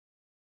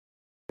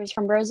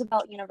from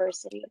Roosevelt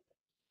University.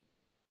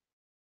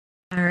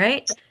 All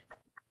right.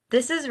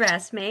 This is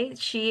Rasme.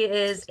 She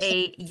is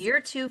a year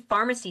 2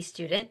 pharmacy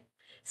student.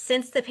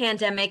 Since the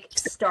pandemic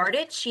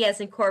started, she has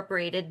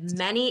incorporated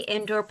many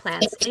indoor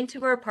plants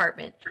into her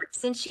apartment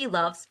since she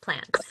loves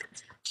plants.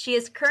 She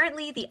is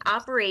currently the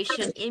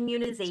Operation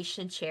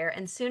Immunization Chair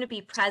and soon to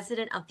be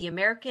president of the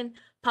American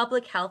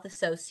Public Health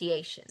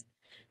Association.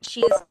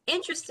 She is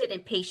interested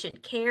in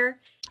patient care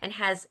and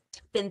has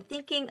been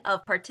thinking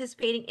of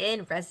participating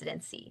in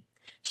residency.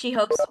 She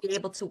hopes to be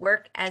able to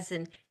work as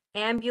an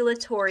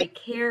ambulatory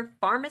care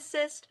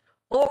pharmacist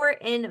or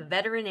in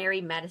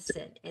veterinary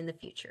medicine in the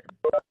future.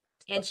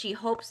 And she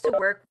hopes to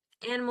work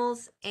with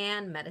animals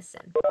and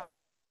medicine.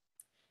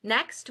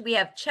 Next, we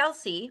have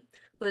Chelsea,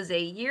 who is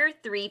a year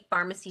 3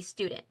 pharmacy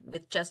student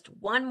with just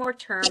one more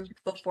term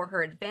before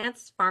her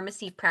advanced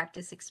pharmacy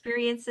practice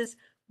experiences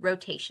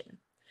rotation.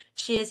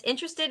 She is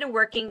interested in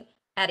working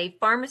at a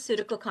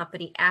pharmaceutical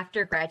company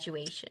after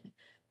graduation,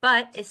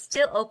 but is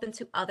still open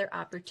to other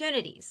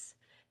opportunities.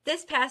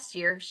 This past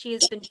year, she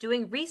has been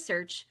doing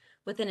research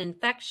with an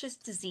infectious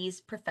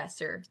disease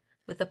professor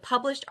with a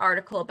published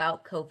article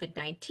about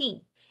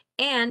COVID-19,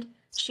 and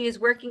she is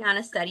working on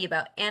a study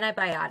about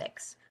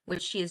antibiotics,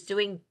 which she is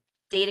doing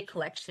data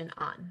collection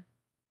on.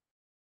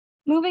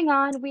 Moving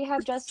on, we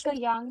have Jessica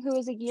Young, who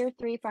is a year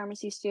 3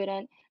 pharmacy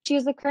student. She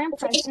is the current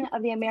president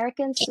of the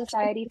American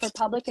Society for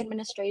Public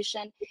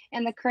Administration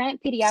and the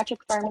current Pediatric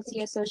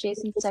Pharmacy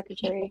Association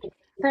secretary.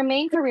 Her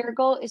main career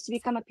goal is to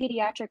become a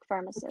pediatric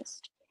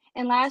pharmacist.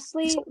 And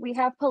lastly, we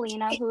have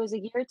Paulina, who is a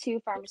year 2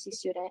 pharmacy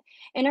student.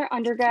 In her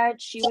undergrad,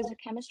 she was a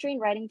chemistry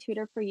and writing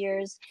tutor for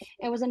years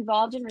and was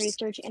involved in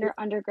research in her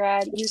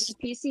undergrad using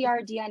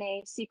PCR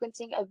DNA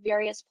sequencing of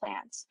various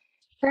plants.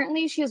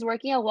 Currently, she is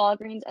working at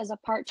Walgreens as a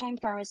part-time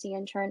pharmacy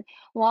intern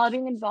while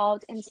being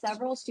involved in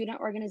several student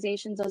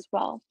organizations as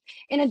well,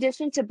 in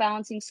addition to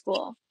balancing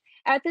school.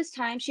 At this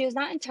time, she is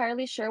not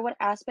entirely sure what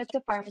aspect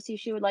of pharmacy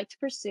she would like to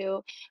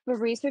pursue, but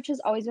research has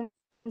always been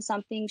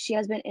something she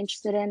has been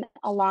interested in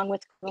along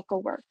with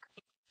clinical work.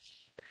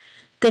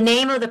 The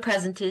name of the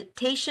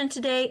presentation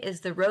today is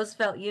the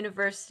Roosevelt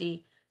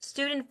University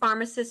Student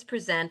Pharmacists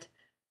Present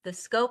the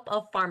Scope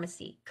of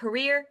Pharmacy,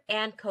 Career,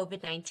 and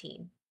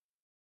COVID-19.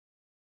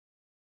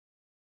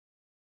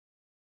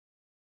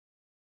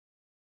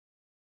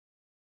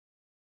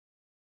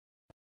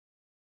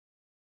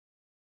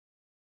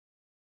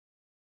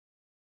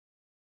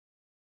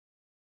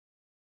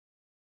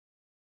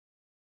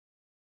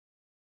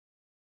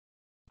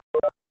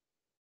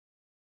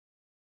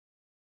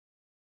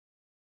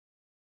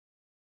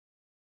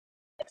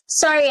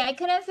 Sorry, I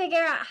couldn't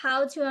figure out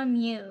how to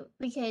unmute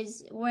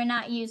because we're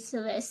not used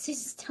to this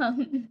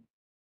system.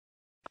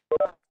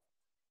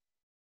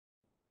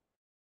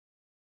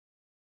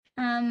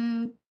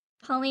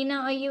 Paulina,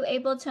 are you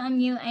able to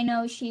unmute? I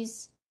know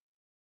she's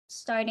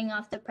starting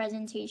off the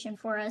presentation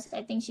for us.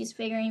 I think she's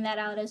figuring that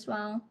out as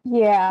well.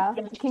 Yeah,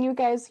 can you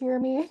guys hear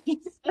me?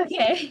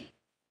 Okay.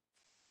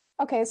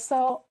 Okay,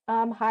 so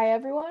hi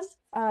everyone.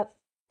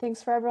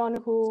 Thanks for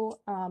everyone who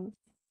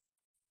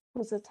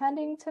was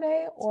attending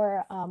today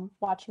or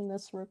watching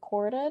this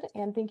recorded,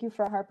 and thank you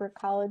for Harper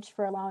College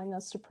for allowing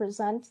us to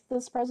present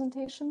this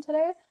presentation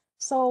today.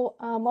 So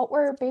what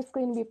we're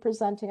basically going to be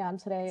presenting on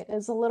today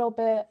is a little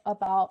bit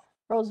about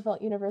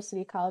Roosevelt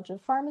University College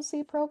of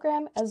Pharmacy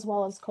program, as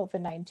well as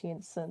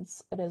COVID-19,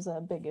 since it is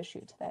a big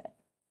issue today.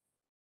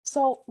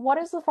 So what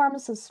is the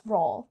pharmacist's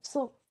role?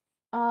 So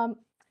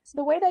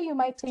the way that you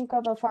might think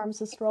of a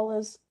pharmacist's role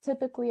is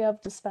typically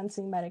of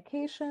dispensing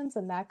medications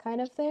and that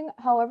kind of thing.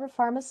 However,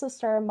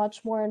 pharmacists are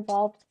much more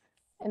involved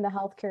in the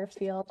healthcare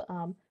field.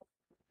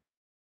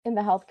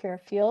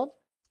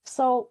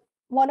 So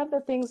one of the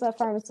things that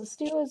pharmacists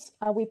do is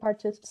we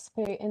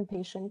participate in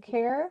patient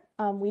care.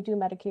 We do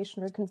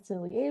medication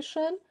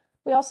reconciliation.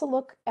 We also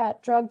look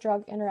at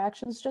drug-drug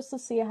interactions just to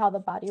see how the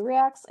body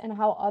reacts and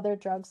how other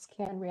drugs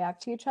can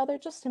react to each other,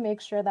 just to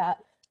make sure that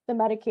the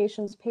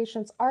medications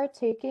patients are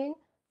taking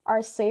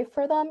are safe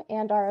for them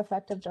and are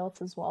effective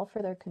dose as well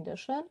for their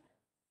condition.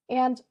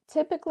 And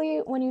typically,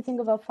 when you think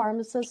of a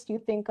pharmacist, you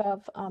think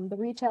of the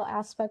retail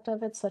aspect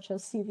of it, such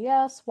as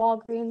CVS,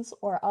 Walgreens,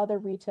 or other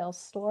retail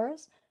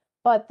stores.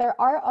 But there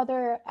are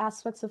other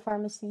aspects of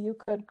pharmacy you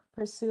could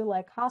pursue,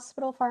 like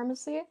hospital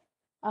pharmacy,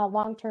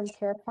 long-term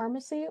care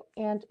pharmacy,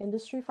 and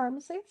industry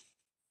pharmacy.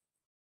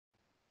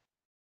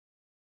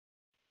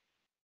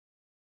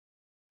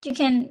 You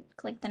can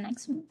click the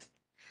next one.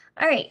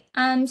 All right,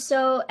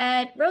 so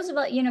at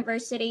Roosevelt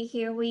University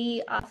here,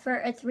 we offer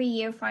a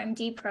 3-year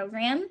PharmD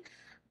program.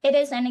 It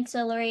is an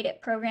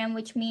accelerated program,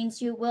 which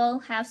means you will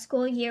have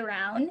school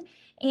year-round.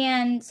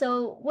 And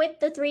so with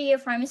the 3-year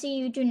pharmacy,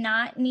 you do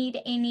not need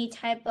any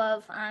type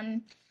of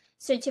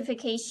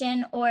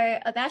certification or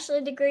a bachelor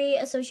degree,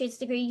 associate's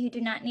degree. You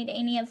do not need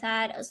any of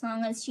that as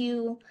long as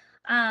you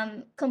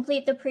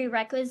complete the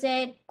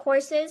prerequisite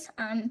courses.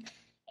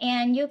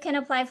 And you can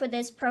apply for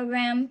this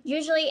program.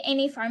 Usually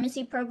any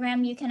pharmacy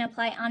program, you can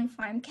apply on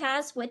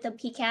PharmCast with a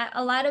PCAT.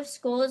 A lot of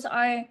schools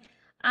are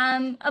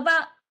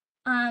about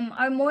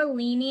are more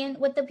lenient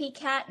with the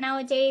PCAT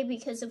nowadays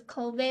because of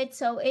COVID.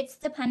 So it's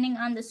depending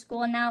on the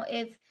school now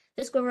if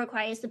the school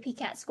requires the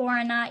PCAT score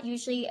or not.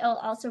 Usually it'll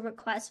also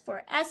request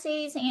for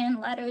essays and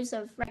letters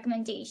of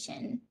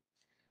recommendation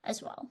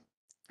as well.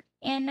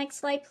 And next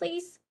slide,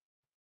 please.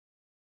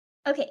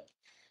 Okay,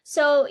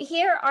 so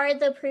here are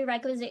the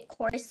prerequisite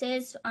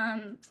courses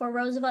for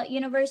Roosevelt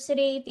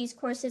University. These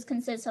courses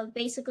consist of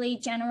basically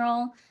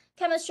general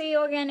chemistry,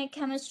 organic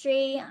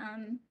chemistry.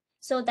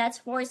 So that's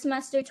 4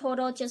 semesters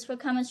total just for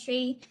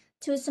chemistry,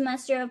 2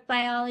 semesters of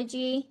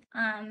biology.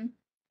 And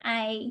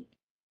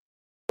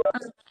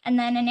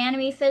then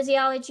anatomy,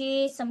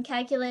 physiology, some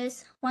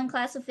calculus, 1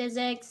 class of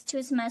physics,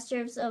 2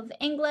 semesters of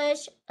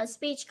English, a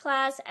speech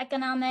class,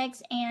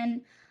 economics,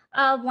 and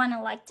 1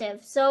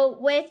 elective. So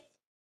with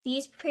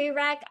these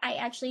prereq, I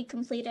actually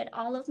completed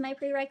all of my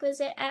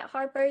prerequisite at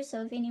Harper.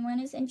 So if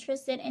anyone is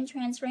interested in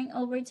transferring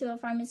over to a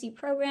pharmacy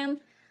program,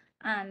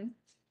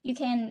 you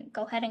can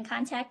go ahead and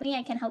contact me.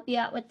 I can help you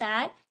out with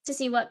that to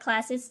see what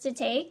classes to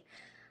take.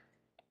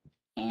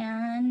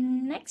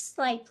 And next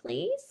slide,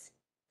 please.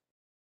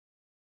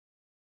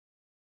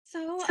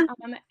 So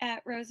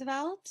at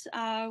Roosevelt,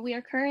 we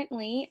are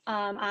currently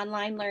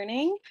online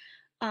learning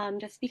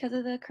just because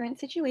of the current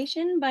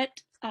situation,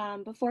 but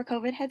before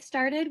COVID had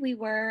started, we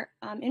were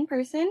in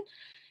person.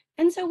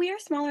 And so we are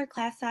smaller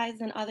class size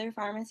than other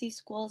pharmacy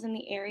schools in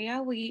the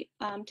area. We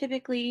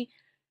typically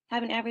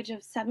have an average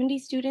of 70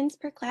 students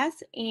per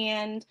class,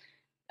 and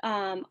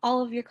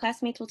all of your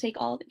classmates will take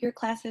all your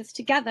classes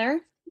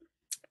together.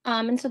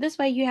 And so this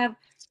way you have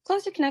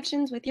closer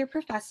connections with your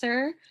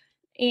professor,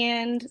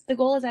 and the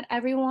goal is that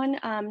everyone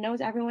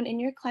knows everyone in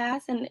your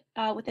class and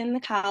within the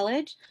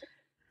college.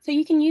 So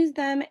you can use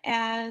them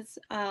as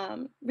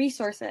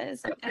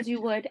resources as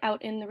you would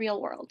out in the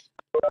real world.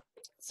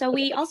 So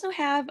we also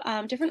have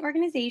different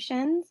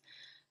organizations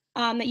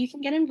that you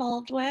can get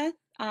involved with.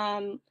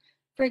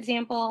 For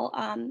example,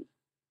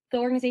 the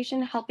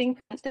organization helping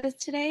prevent this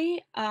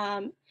today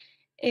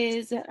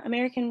is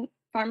American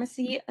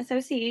Pharmacy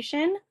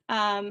Association,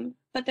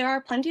 but there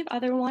are plenty of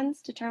other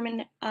ones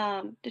determining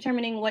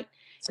what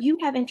you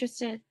have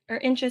interest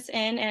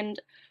in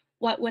and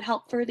what would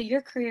help further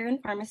your career in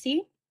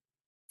pharmacy.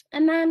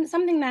 And then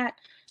something that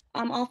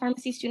all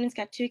pharmacy students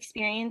get to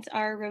experience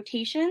are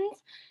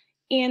rotations,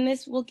 and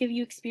this will give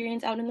you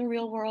experience out in the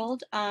real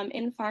world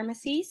in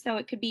pharmacy. So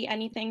it could be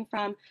anything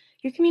from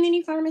your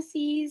community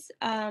pharmacies,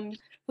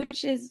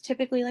 which is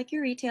typically like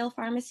your retail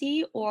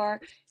pharmacy, or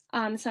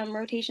some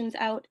rotations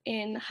out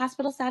in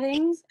hospital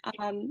settings.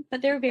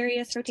 But there are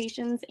various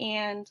rotations,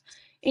 and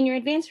in your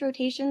advanced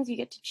rotations, you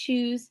get to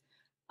choose,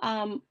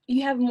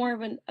 you have more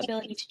of an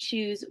ability to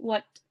choose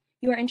what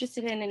you are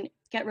interested in and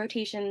get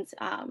rotations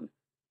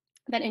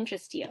that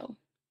interest you.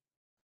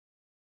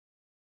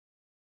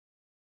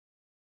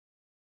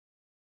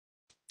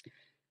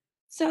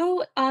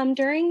 So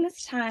during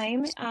this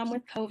time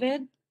with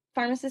COVID,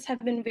 pharmacists have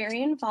been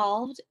very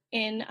involved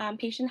in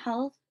patient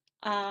health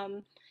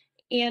and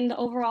the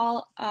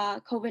overall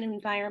COVID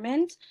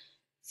environment.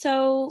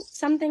 So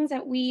some things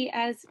that we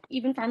as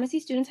even pharmacy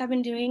students have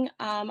been doing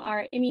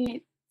are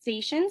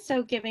immunizations,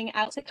 so giving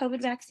out the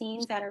COVID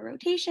vaccines at our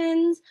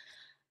rotations,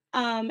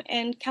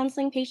 and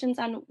counseling patients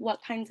on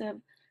what kinds of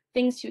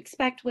things to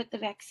expect with the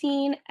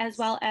vaccine, as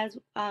well as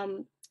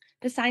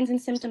the signs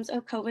and symptoms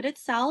of COVID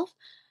itself.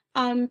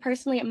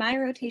 Personally, at my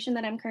rotation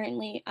that I'm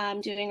currently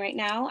doing right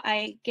now,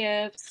 I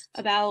give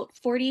about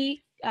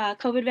 40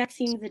 COVID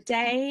vaccines a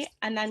day,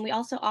 and then we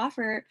also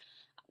offer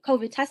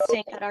COVID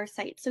testing at our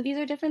site. So these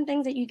are different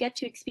things that you get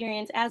to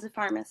experience as a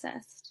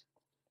pharmacist.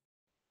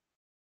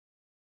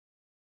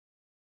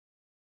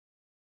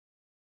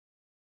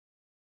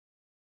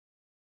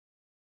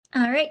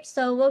 All right,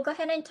 so we'll go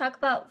ahead and talk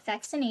about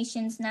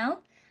vaccinations now.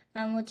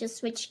 We'll just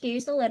switch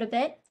gears a little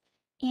bit.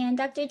 And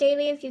Dr.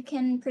 Daly, if you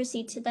can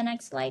proceed to the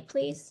next slide,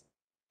 please.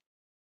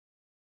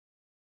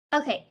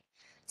 Okay,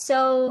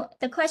 so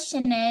the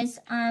question is,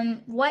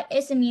 what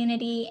is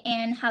immunity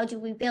and how do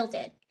we build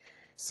it?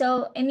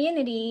 So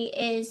immunity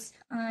is,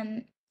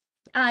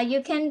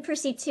 you can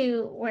proceed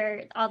to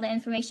where all the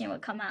information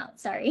would come out,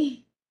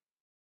 sorry.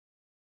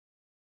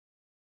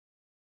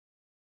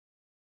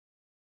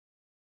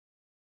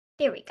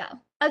 There we go.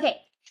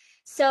 Okay,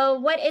 so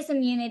what is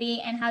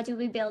immunity and how do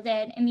we build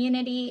it?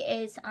 Immunity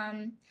is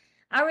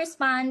our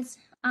response.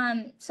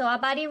 So our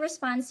body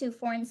responds to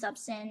foreign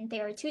substance.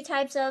 There are 2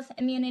 types of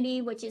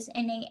immunity, which is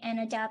innate and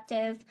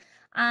adaptive.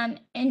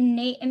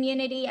 Innate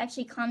immunity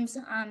actually comes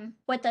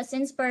with us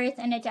since birth,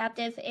 and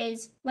adaptive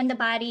is when the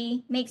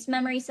body makes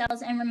memory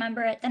cells and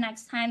remember it the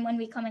next time when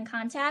we come in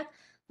contact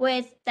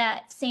with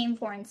that same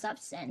foreign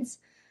substance.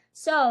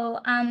 So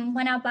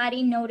when our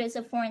body notices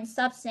a foreign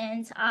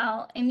substance,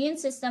 our immune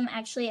system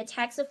actually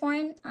attacks the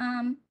foreign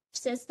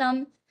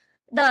system,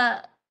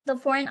 the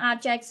foreign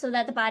object, so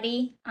that the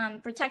body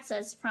protects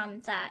us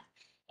from that.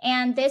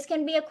 And this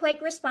can be a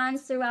quick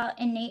response throughout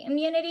innate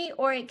immunity,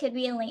 or it could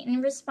be a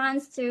latent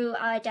response through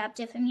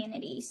adaptive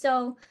immunity.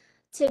 So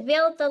to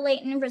build the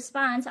latent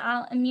response,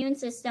 our immune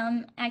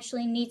system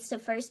actually needs to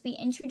first be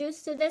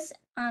introduced to this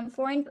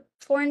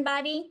foreign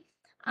body.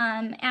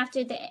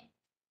 After the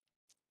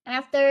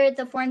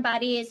foreign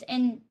body is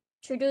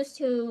introduced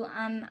to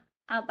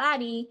our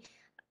body,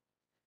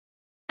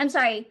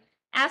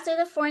 after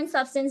the foreign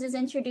substance is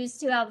introduced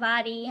to our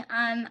body,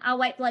 our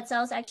white blood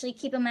cells actually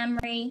keep a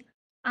memory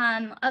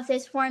of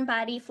this foreign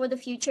body for the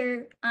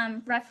future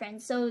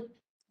reference. So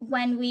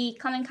when we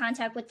come in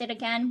contact with it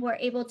again, we're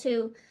able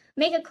to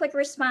make a quick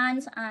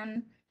response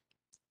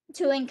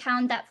to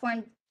encounter that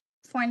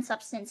foreign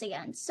substance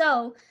again.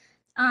 So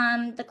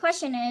the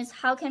question is,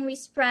 how can we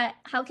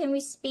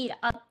speed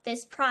up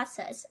this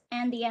process?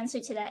 And the answer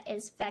to that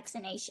is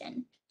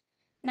vaccination.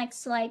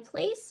 Next slide,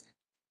 please.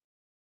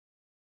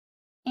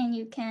 And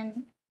you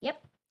can,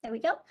 yep, there we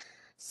go.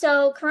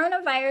 So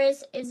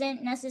coronavirus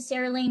isn't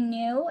necessarily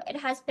new. It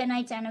has been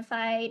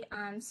identified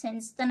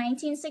since the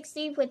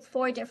 1960s with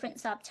 4 different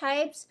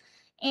subtypes.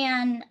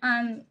 And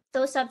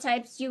those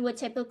subtypes you would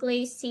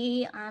typically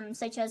see,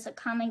 such as a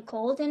common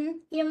cold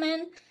in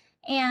human.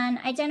 And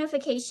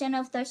identification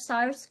of the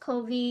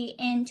SARS-CoV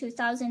in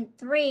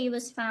 2003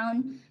 was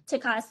found to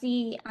cause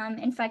the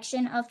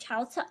infection of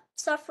child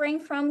suffering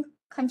from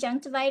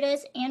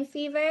conjunctivitis and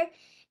fever.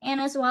 And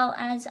as well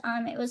as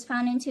it was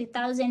found in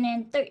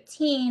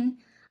 2013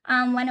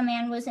 when a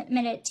man was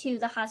admitted to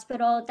the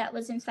hospital that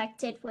was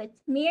infected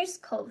with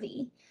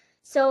MERS-CoV.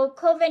 So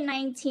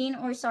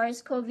COVID-19 or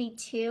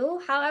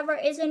SARS-CoV-2, however,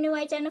 is a new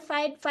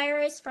identified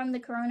virus from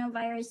the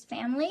coronavirus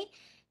family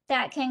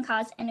that can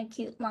cause an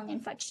acute lung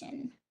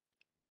infection.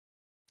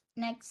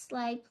 Next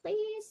slide,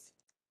 please.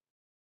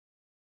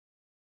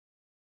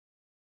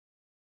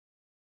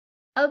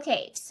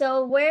 Okay,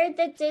 so where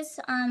did this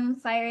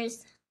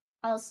virus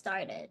all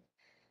started?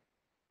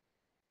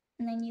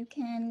 And then you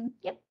can,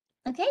 yep.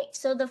 Okay,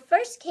 so the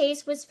first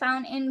case was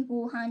found in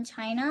Wuhan,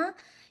 China.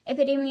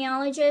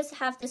 Epidemiologists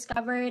have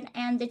discovered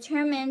and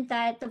determined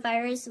that the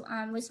virus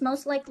was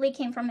most likely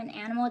came from an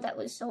animal that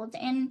was sold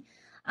in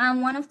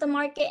one of the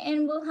market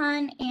in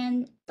Wuhan,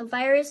 and the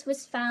virus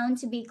was found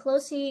to be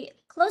closely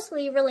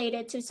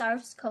related to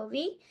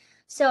SARS-CoV.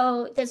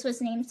 So this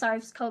was named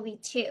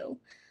SARS-CoV-2.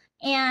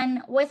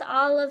 And when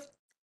all of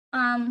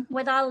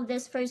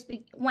this first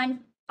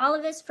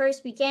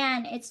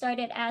began, it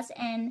started as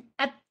an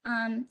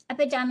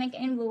epidemic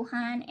in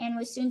Wuhan and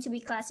was soon to be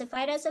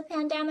classified as a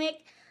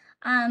pandemic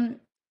in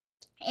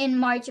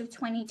March of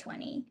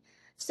 2020.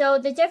 So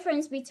the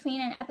difference between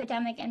an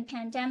epidemic and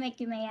pandemic,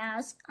 you may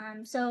ask.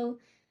 So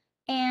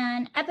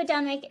an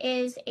epidemic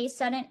is a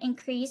sudden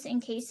increase in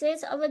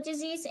cases of a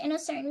disease in a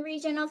certain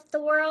region of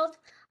the world,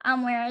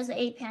 whereas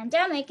a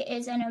pandemic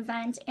is an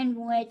event in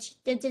which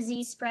the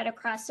disease spread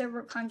across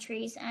several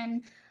countries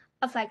and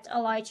affect a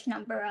large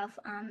number of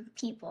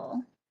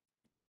people.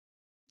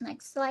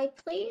 Next slide,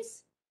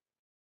 please.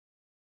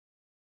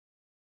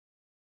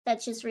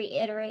 That's just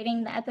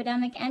reiterating the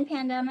epidemic and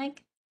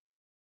pandemic.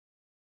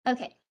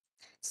 Okay,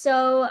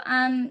 so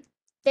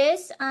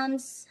this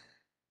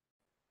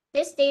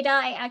data,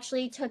 I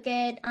actually took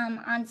it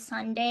on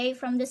Sunday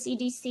from the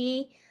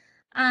CDC.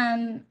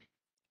 Yeah,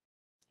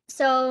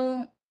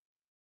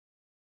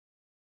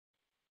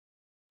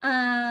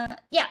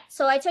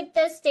 so I took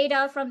this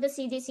data from the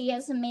CDC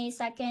as of May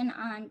 2nd,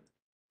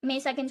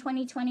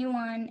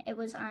 2021. It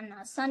was on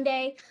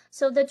Sunday.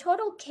 So the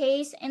total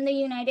case in the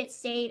United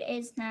States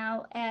is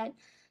now at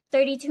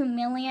 32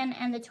 million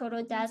and the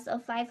total deaths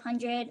of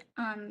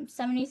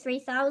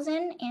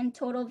 573,000, and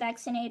total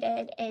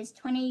vaccinated is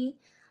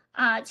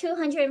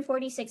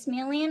 246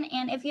 million.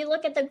 And if you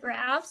look at the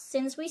graphs,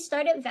 since we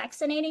started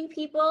vaccinating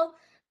people,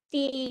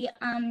 the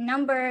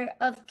number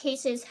of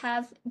cases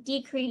have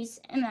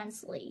decreased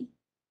immensely.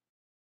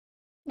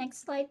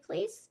 Next slide,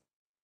 please.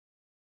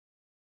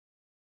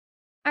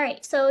 All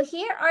right, so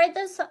here are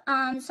the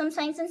some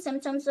signs and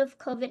symptoms of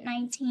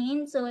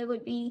COVID-19. So it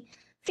would be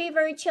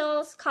fever,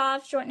 chills,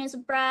 cough, shortness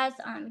of breath,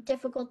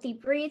 difficulty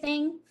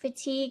breathing,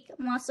 fatigue,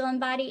 muscle and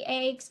body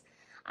aches,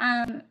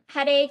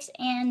 headaches,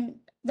 and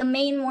the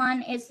main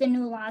one is the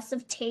new loss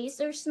of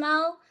taste or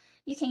smell.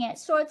 You can get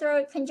sore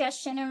throat,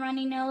 congestion and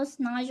runny nose,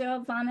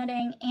 nausea,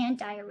 vomiting, and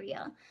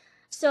diarrhea.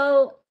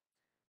 So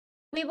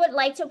we would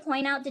like to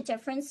point out the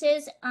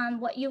differences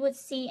what you would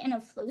see in a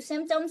flu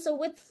symptom. So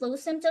with flu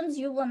symptoms,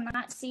 you will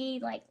not see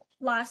like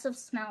loss of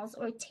smells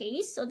or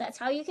taste. So that's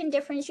how you can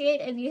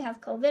differentiate if you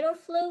have COVID or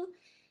flu.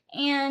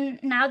 And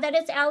now that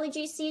it's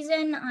allergy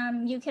season,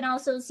 you can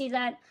also see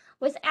that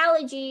with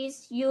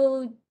allergies,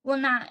 you will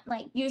not,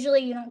 like,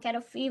 usually you don't get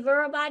a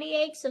fever or body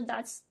ache. So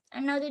that's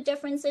another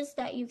differences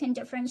that you can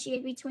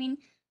differentiate between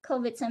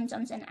COVID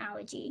symptoms and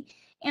allergy.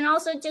 And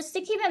also just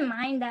to keep in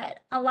mind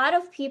that a lot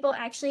of people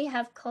actually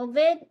have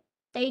COVID,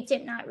 they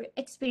did not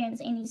experience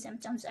any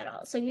symptoms at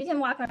all. So you can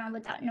walk around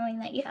without knowing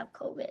that you have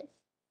COVID.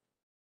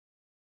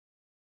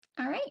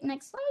 All right,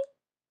 next slide.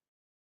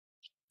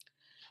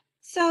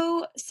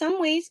 So some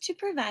ways to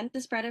prevent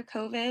the spread of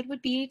COVID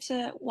would be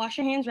to wash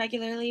your hands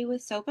regularly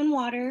with soap and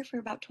water for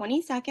about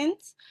 20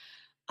 seconds.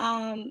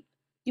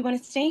 You want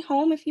to stay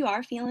home if you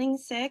are feeling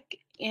sick,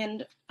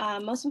 and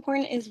most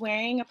important is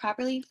wearing a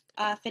properly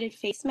fitted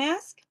face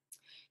mask.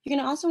 You're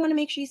going to also want to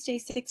make sure you stay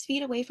 6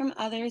 feet away from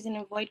others and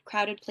avoid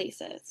crowded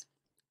places.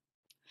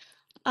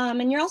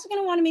 And you're also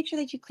going to want to make sure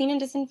that you clean and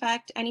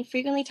disinfect any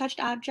frequently touched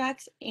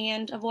objects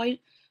and avoid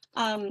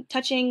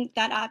touching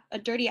a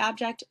dirty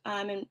object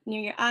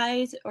near your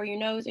eyes or your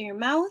nose or your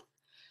mouth.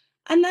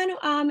 And then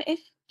if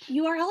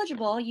you are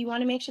eligible, you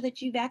want to make sure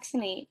that you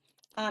vaccinate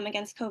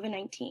against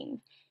COVID-19.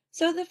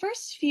 So the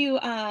first few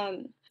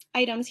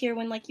items here,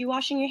 when like you're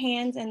washing your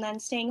hands and then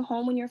staying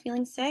home when you're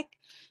feeling sick,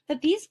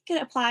 that these could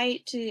apply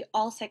to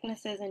all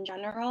sicknesses in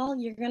general.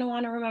 You're going to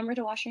want to remember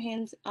to wash your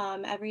hands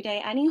every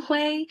day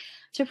anyway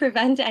to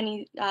prevent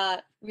any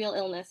real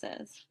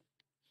illnesses.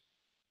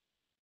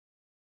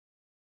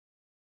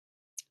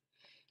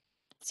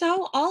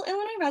 So all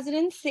Illinois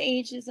residents the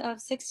ages of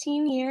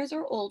 16 years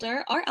or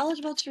older are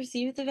eligible to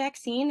receive the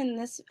vaccine, and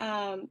this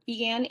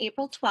began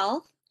April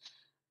 12th.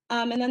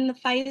 And then the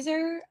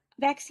Pfizer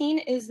vaccine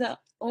is the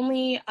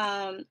only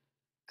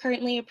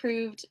currently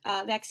approved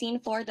vaccine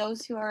for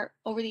those who are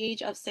over the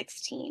age of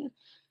 16.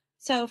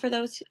 So for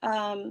those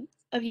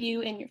of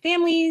you in your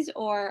families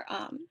or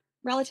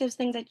relatives,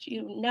 things that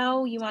you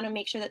know, you want to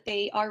make sure that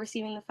they are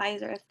receiving the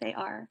Pfizer if they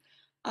are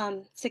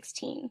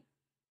 16.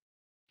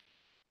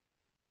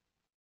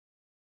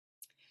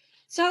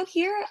 So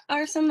here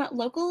are some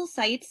local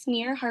sites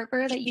near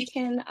Harper that you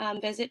can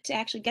visit to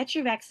actually get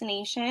your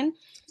vaccination.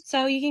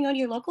 So you can go to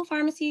your local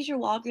pharmacies, your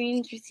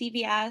Walgreens, your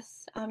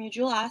CVS, your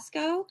Jewel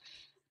Osco,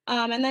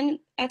 and then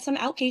at some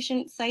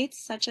outpatient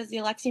sites such as the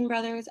Alexian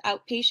Brothers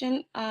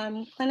outpatient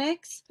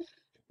clinics,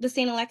 the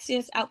St.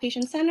 Alexius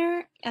Outpatient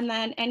Center, and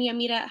then any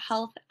Amita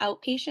Health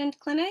outpatient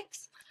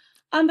clinics.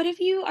 But if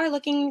you are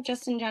looking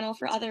just in general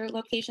for other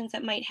locations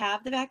that might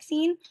have the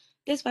vaccine,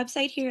 this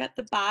website here at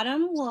the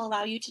bottom will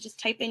allow you to just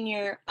type in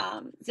your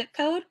zip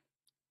code,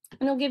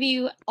 and it'll give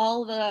you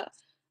all the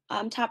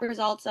top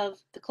results of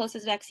the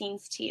closest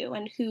vaccines to you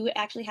and who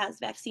actually has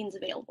vaccines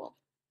available.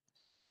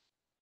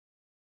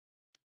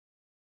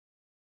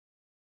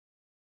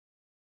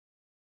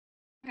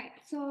 Okay,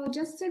 so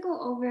just to go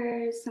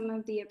over some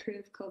of the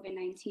approved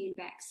COVID-19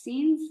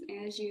 vaccines,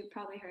 as you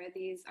probably heard,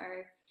 these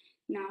are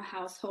now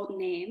household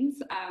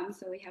names.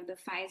 So we have the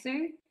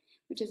Pfizer,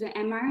 which is an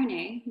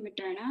mRNA,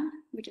 Moderna,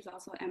 which is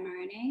also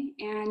mRNA,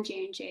 and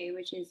J&J,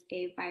 which is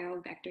a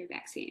viral vector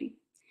vaccine.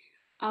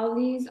 All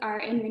these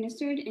are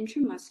administered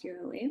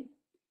intramuscularly.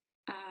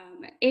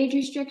 Age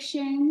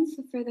restrictions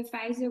for the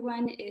Pfizer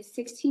one is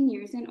 16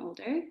 years and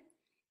older,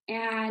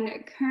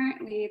 and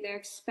currently they're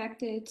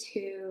expected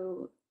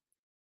to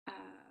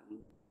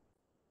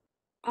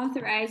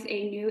authorize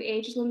a new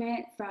age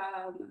limit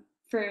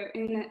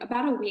in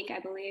about a week,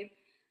 I believe.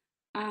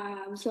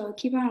 So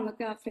keep on the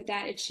lookout for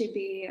that. It should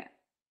be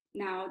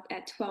now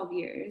at 12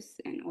 years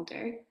and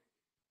older,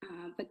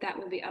 but that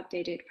will be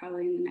updated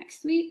probably in the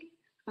next week.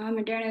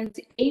 Moderna is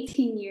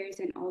 18 years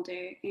and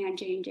older, and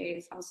J&J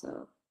is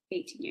also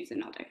 18 years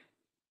and older.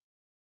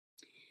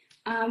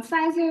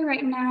 Pfizer,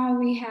 right now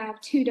we have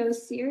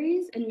 2-dose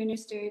series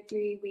administered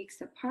 3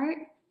 weeks apart.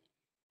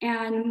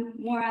 And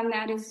more on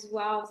that as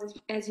well,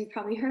 as you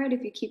probably heard,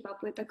 if you keep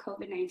up with the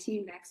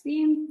COVID-19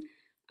 vaccine,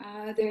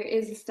 there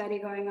is a study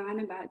going on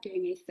about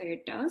doing a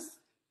 3rd dose.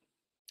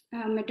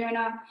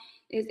 Moderna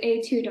is a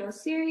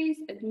 2-dose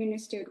series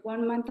administered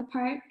 1 month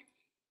apart,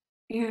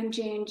 and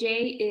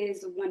J&J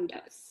is 1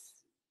 dose.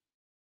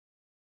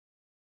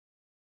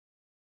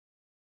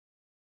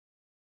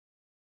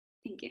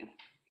 Thank you.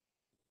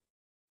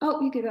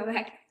 Oh, you could go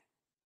back.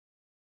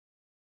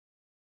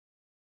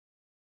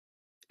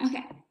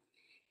 Okay.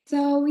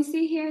 So we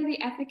see here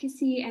the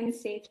efficacy and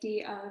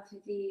safety of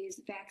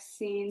these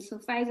vaccines. So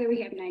Pfizer,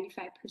 we have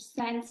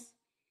 95%,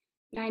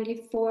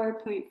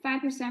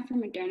 94.5% for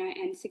Moderna,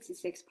 and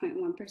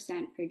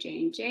 66.1% for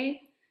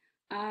J&J.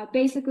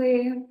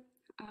 Basically,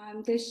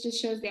 this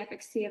just shows the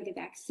efficacy of the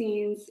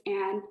vaccines.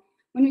 And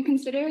when we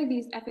consider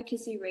these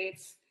efficacy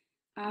rates,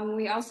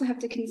 we also have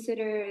to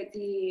consider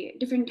the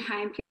different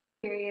time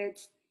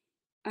periods,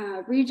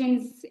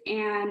 regions,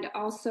 and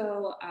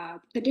also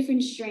the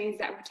different strains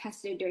that were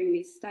tested during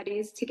these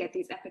studies to get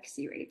these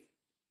efficacy rates.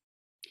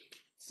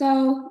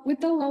 So with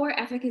the lower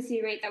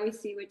efficacy rate that we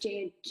see with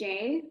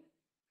J&J,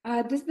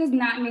 this does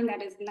not mean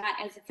that it's not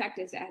as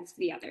effective as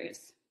the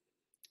others.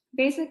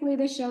 Basically,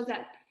 this shows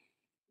that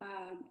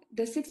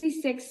the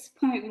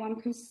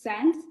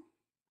 66.1%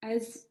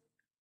 is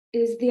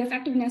the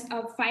effectiveness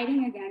of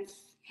fighting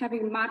against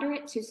having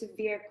moderate to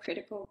severe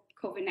critical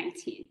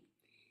COVID-19.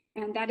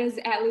 And that is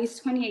at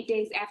least 28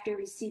 days after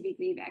receiving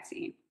the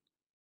vaccine.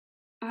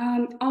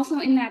 Also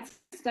in that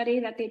study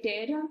that they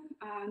did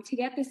to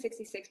get the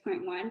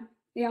 66.1,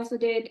 they also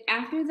did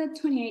after the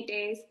 28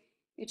 days,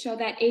 it showed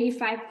that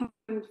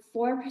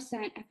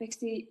 85.4%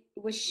 efficacy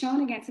was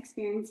shown against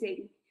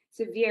experiencing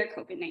severe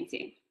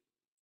COVID-19.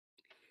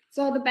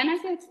 So the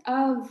benefits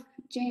of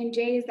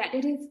J&J is that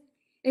it is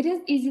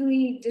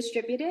easily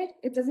distributed.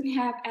 It doesn't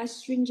have as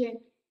stringent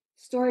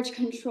storage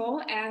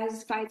control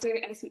as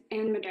Pfizer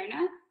and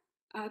Moderna.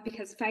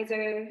 Because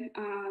Pfizer,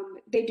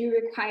 they do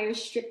require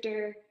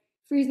stricter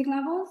freezing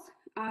levels.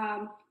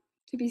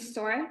 to be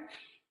stored,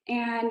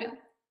 and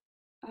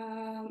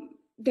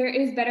there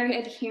is better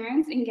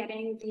adherence in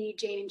getting the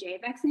J&J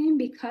vaccine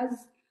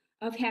because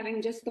of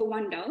having just the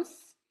one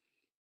dose.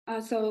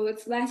 So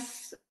it's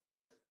less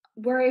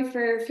worry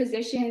for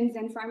physicians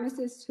and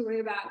pharmacists to worry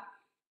about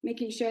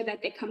making sure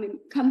that they come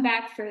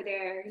back for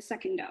their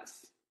second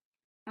dose.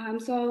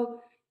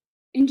 So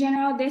in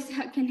general, this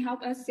can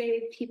help us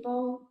save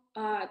people's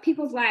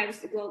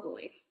lives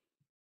globally.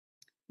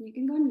 You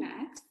can go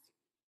next.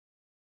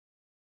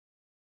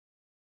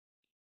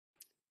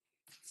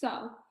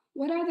 So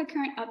what are the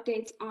current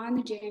updates on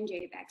the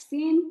J&J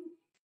vaccine?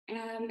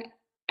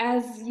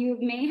 As you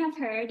may have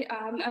heard,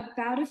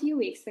 about a few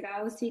weeks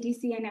ago,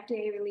 CDC and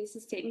FDA released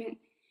a statement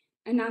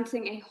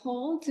announcing a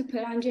hold to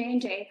put on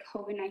J&J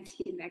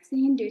COVID-19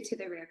 vaccine due to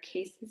the rare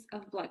cases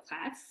of blood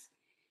clots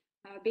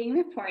being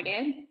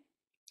reported.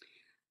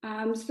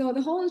 So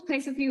the hold was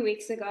placed a few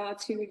weeks ago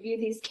to review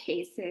these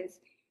cases.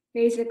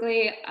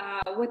 Basically,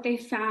 what they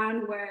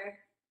found were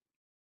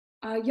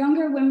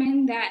younger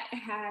women that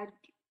had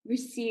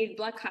received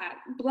blood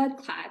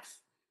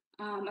clots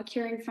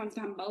occurring from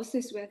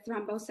thrombosis with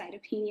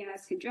thrombocytopenia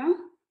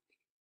syndrome.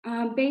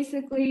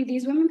 Basically,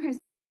 these women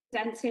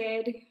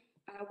presented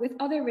with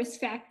other risk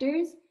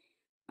factors.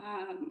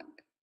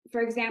 For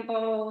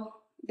example,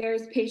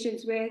 there's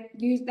patients that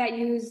used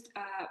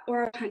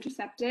oral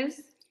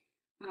contraceptives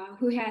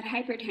who had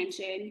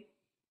hypertension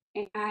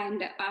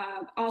and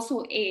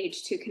also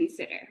age to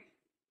consider.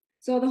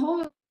 So the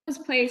whole was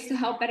placed to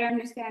help better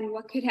understand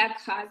what could have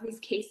caused these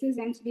cases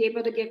and to be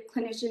able to give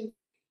clinicians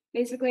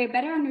basically a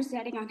better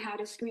understanding on how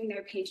to screen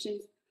their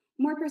patients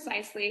more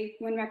precisely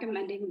when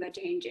recommending the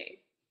J&J.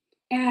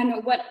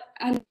 And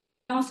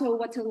also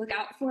what to look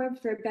out for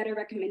better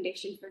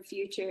recommendations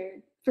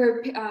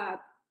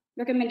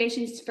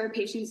recommendations for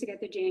patients to get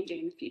the J&J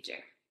in the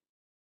future.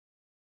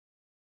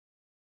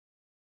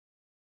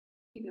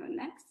 You go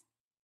next.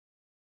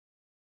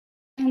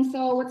 And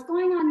so what's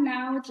going on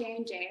now with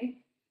J&J?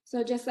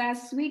 So just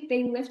last week,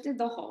 they lifted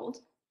the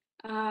hold.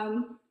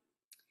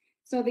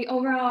 So the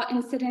overall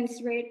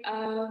incidence rate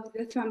of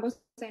the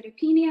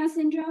thrombocytopenia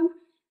syndrome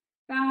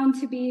found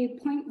to be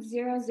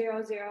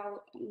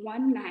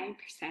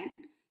 0.00019%.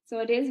 So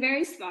it is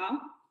very small.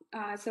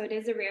 So it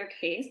is a rare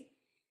case.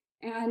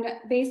 And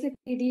basically,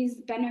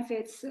 these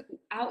benefits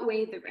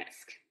outweigh the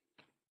risk.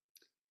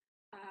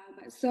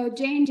 So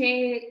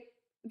J&J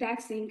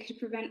vaccine could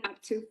prevent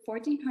up to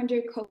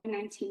 1,400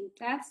 COVID-19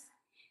 deaths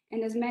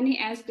and as many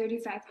as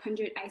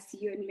 3,500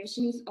 ICU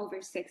admissions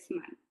over 6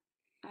 months.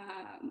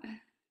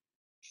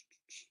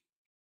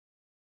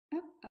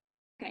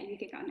 Okay, you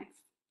can go next.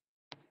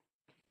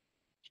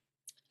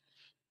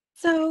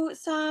 So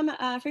some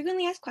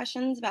frequently asked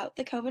questions about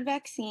the COVID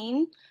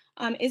vaccine.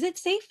 Is it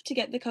safe to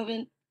get the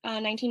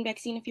COVID-19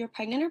 vaccine if you're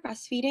pregnant or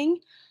breastfeeding?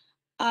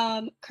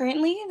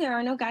 Currently, there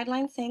are no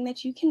guidelines saying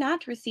that you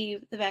cannot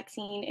receive the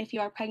vaccine if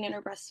you are pregnant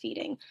or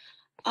breastfeeding.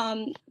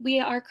 We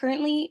are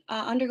currently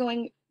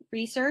undergoing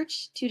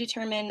research to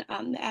determine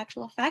the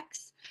actual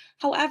effects.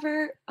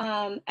 However,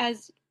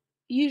 as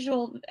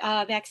usual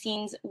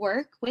vaccines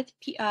work with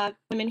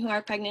women who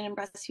are pregnant and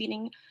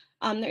breastfeeding,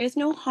 there is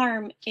no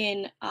harm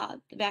in the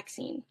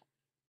vaccine.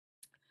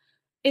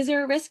 Is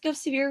there a risk of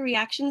severe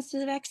reactions to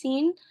the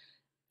vaccine?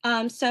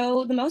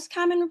 So the most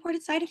common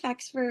reported side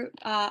effects for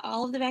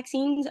all of the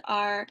vaccines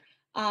are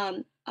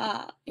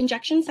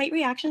injection site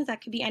reactions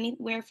that could be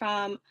anywhere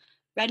from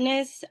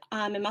redness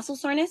and muscle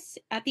soreness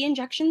at the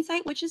injection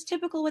site, which is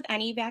typical with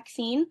any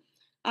vaccine,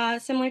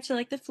 similar to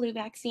like the flu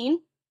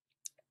vaccine.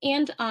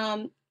 And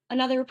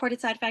another reported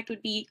side effect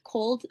would be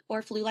cold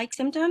or flu-like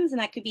symptoms,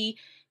 and that could be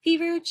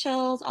fever,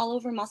 chills, all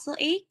over muscle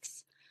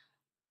aches.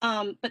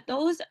 But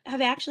those have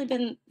actually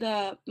been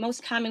the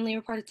most commonly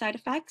reported side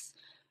effects.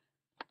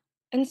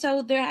 And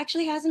so there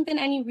actually hasn't been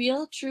any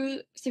real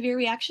true severe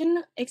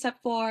reaction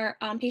except for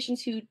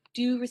patients who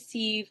do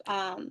receive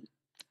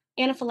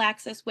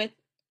anaphylaxis with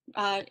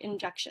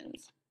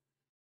injections.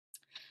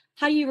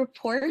 How do you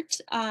report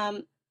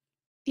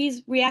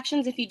these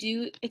reactions if you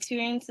do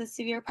experience a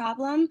severe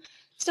problem?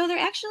 So there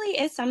actually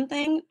is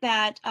something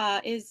that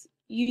is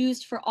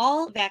used for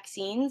all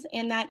vaccines,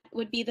 and that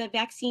would be the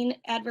Vaccine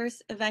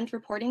Adverse Event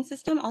Reporting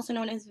System, also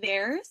known as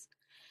VAERS.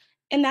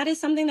 And that is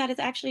something that is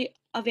actually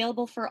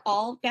available for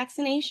all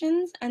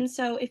vaccinations. And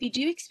so if you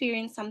do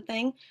experience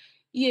something,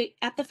 you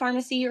at the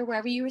pharmacy or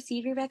wherever you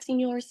receive your vaccine,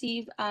 you'll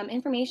receive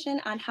information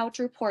on how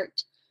to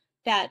report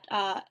that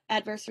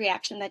adverse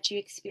reaction that you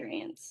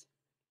experience.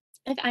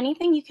 If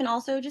anything, you can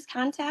also just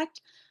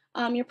contact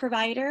your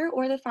provider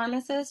or the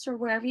pharmacist or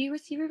wherever you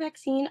receive your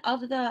vaccine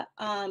of the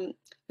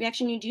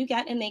reaction you do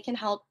get, and they can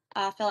help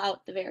fill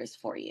out the VAERS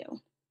for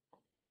you.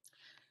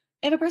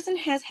 If a person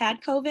has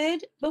had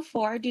COVID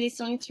before, do they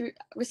still need to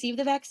receive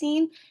the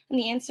vaccine? And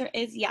the answer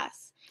is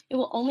yes. It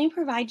will only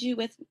provide you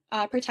with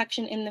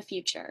protection in the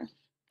future.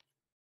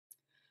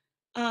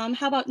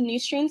 How about new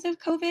strains of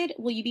COVID?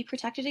 Will you be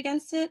protected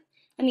against it?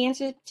 And the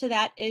answer to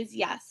that is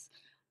yes.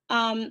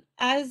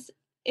 As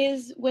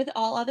is with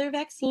all other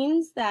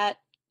vaccines that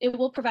it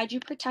will provide you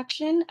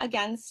protection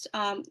against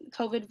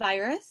COVID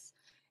virus,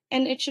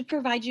 and it should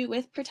provide you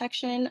with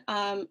protection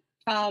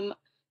from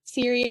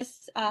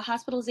serious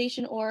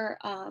hospitalization or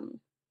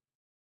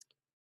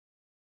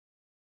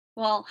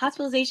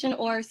hospitalization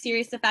or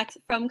serious effects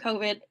from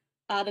COVID,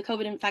 the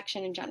COVID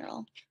infection in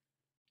general.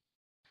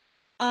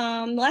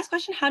 The last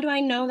question, how do I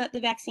know that the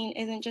vaccine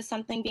isn't just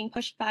something being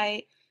pushed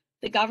by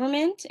the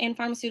government and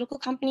pharmaceutical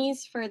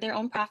companies for their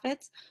own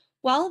profits?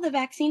 Well, the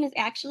vaccine is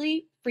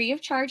actually free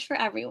of charge for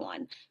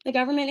everyone. The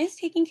government is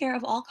taking care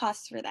of all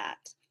costs for that.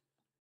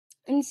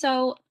 And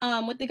so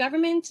with the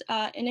government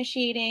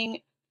initiating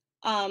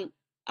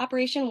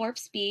Operation Warp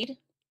Speed,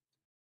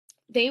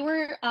 they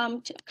were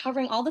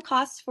covering all the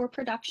costs for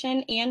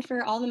production and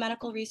for all the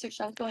medical research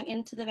that was going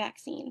into the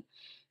vaccine.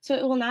 So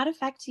it will not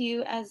affect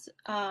you as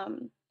a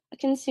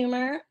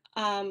consumer,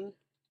 and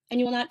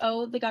you will not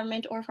owe the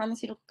government or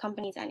pharmaceutical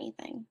companies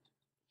anything.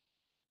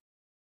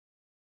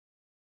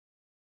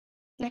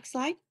 Next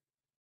slide.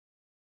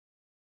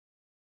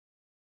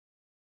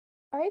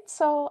 All right,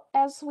 so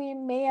as we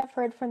may have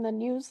heard from the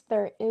news,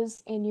 there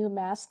is a new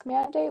mask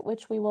mandate,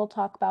 which we will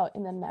talk about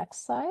in the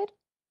next slide.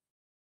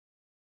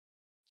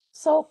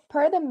 So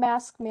per the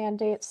mask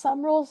mandate,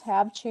 some rules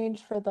have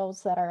changed for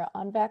those that are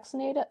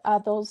unvaccinated,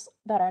 those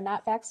that are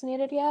not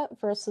vaccinated yet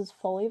versus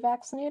fully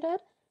vaccinated.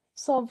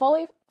 So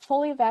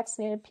fully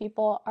vaccinated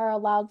people are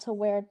allowed to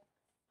wear,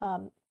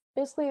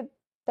 basically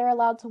they're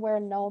allowed to wear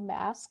no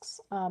masks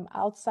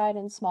outside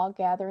in small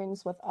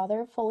gatherings with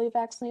other fully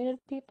vaccinated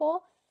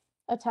people,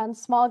 attend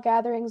small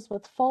gatherings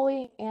with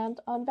fully and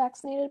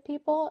unvaccinated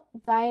people,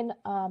 dine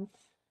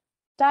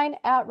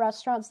at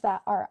restaurants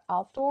that are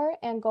outdoor,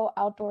 and go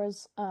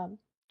outdoors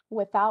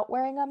without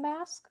wearing a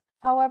mask.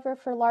 However,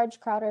 for large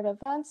crowded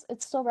events,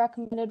 it's still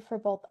recommended for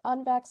both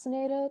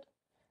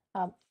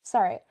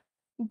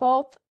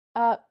both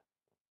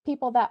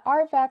people that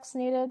are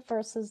vaccinated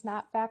versus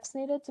not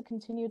vaccinated to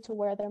continue to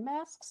wear their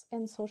masks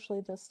and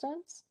socially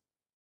distance.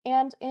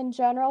 And in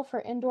general,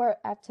 for indoor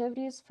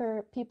activities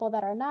for people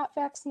that are not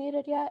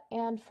vaccinated yet,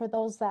 and for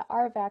those that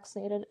are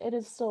vaccinated, it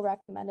is still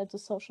recommended to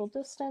social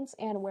distance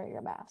and wear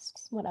your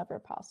masks whenever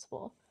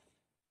possible.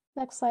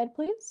 Next slide,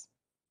 please.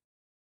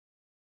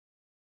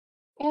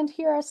 And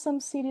here are some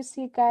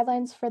CDC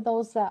guidelines for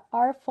those that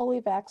are fully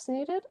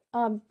vaccinated.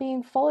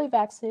 Being fully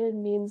vaccinated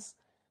means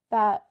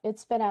that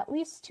it's been at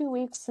least 2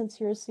 weeks since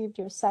you received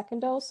your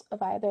second dose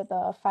of either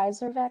the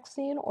Pfizer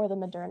vaccine or the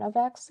Moderna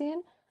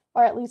vaccine,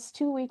 or at least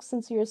 2 weeks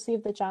since you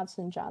received the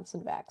Johnson &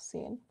 Johnson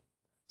vaccine.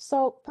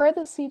 So per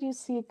the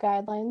CDC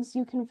guidelines,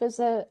 you can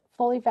visit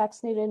fully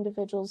vaccinated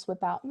individuals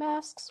without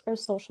masks or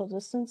social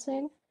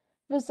distancing,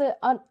 visit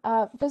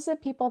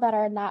people that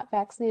are not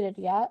vaccinated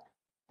yet,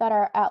 that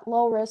are at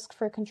low risk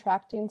for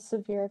contracting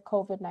severe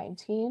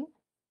COVID-19,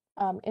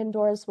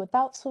 indoors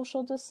without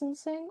social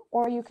distancing,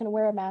 or you can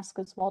wear a mask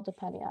as well,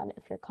 depending on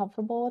if you're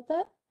comfortable with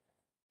it.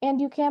 And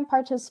you can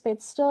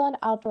participate still in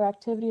outdoor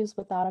activities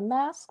without a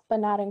mask, but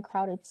not in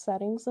crowded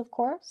settings, of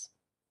course.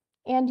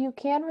 And you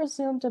can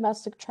resume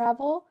domestic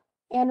travel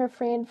and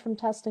refrain from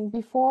testing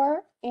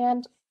before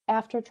and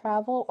after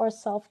travel or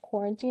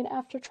self-quarantine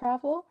after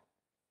travel.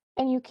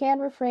 And you can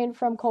refrain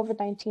from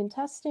COVID-19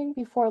 testing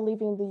before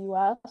leaving the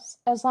US,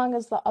 as long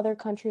as the other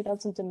country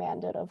doesn't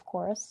demand it, of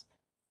course.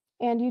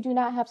 And you do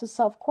not have to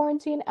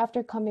self-quarantine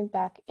after coming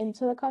back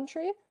into the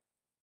country.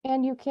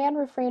 And you can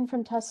refrain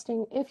from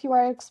testing if you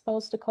are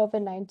exposed to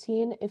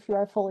COVID-19 if you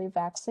are fully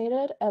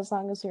vaccinated, as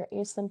long as you're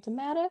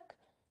asymptomatic.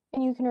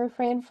 And you can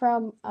refrain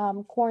from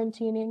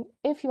quarantining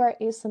if you are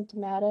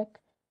asymptomatic,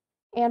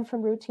 and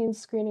from routine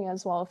screening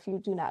as well if you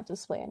do not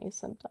display any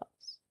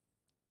symptoms.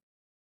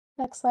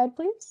 Next slide,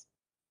 please.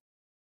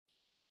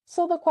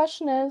 So the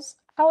question is,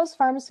 how is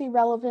pharmacy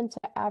relevant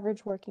to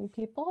average working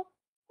people?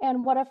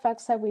 And what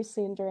effects have we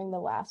seen during the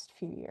last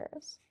few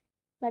years?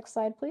 Next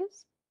slide,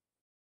 please.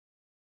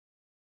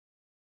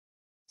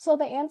 So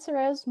the answer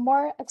is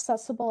more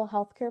accessible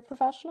healthcare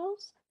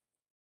professionals.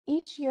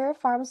 Each year,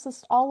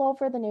 pharmacists all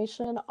over the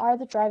nation are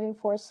the driving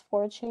force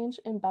for change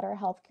in better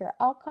healthcare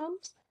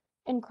outcomes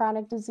in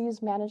chronic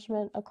disease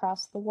management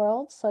across the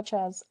world, such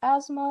as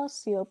asthma,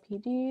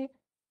 COPD,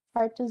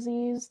 heart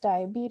disease,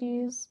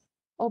 diabetes,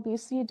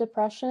 obesity,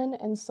 depression,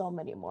 and so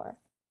many more.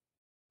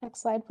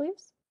 Next slide,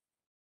 please.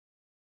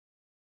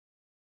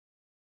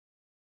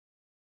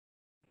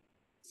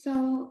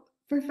 So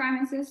for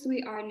pharmacists,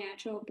 we are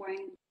natural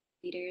born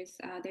leaders.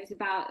 There's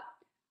about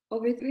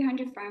over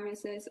 300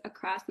 pharmacists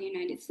across the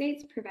United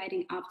States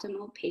providing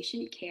optimal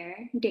patient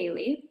care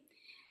daily.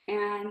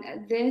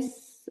 And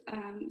this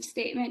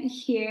statement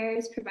here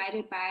is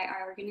provided by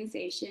our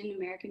organization,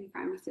 American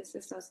Pharmacists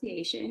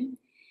Association,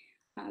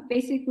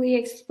 basically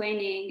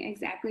explaining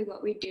exactly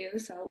what we do.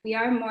 So we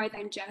are more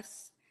than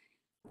just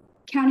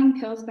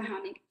counting pills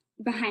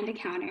behind a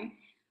counter.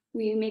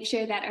 We make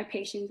sure that our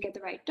patients get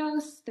the right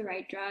dose, the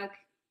right drug,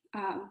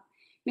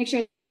 make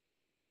sure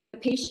the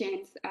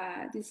patient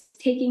is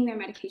taking their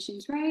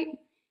medications right,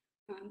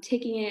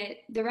 taking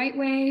it the right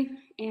way,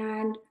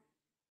 and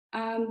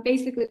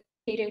basically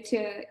cater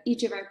to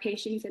each of our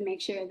patients and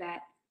make sure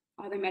that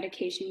all their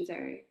medications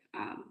are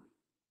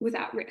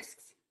without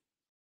risks.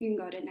 You can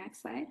go to the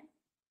next slide.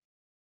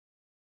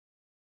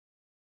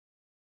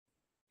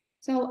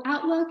 So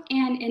outlook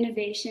and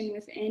innovation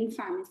within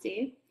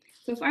pharmacy.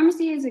 So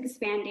pharmacy is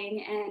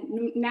expanding,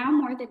 and now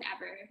more than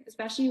ever,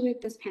 especially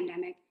with this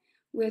pandemic,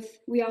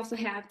 we also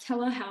have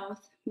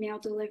telehealth, mail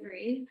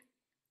delivery,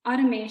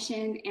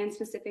 automation, and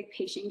specific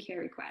patient care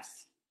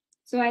requests.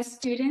 So as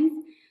students,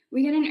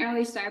 we get an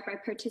early start by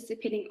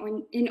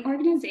participating in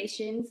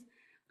organizations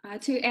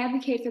to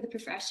advocate for the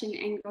profession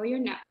and grow your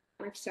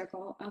network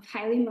circle of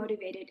highly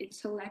motivated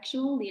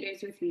intellectual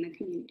leaders within the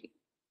community.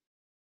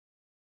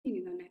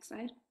 You can go next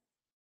slide.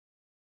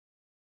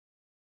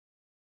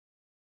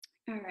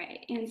 All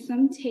right, and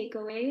some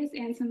takeaways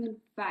and some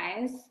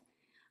advice.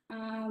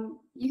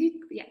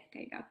 Yeah,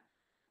 there you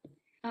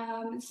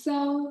go.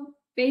 So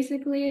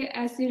basically,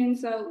 as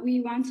students,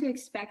 we want to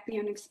expect the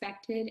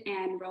unexpected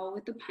and roll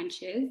with the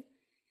punches.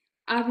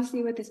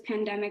 Obviously, with this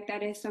pandemic,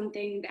 that is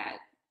something that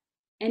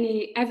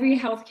every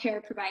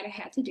healthcare provider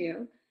had to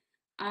do.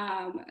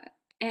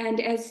 And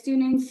as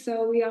students,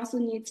 so we also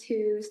need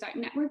to start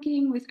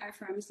networking with our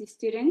pharmacy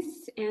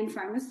students and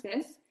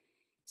pharmacists.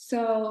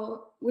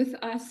 So with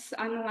us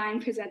on the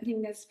line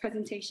presenting this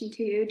presentation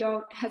to you,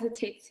 don't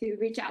hesitate to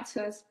reach out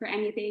to us for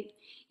anything,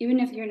 even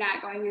if you're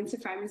not going into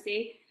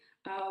pharmacy.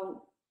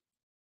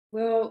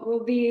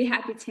 We'll be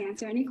happy to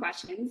answer any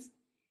questions,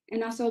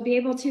 and also be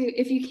able to,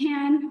 if you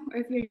can, or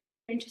if you're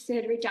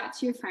interested, reach out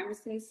to your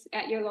pharmacist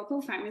at your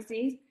local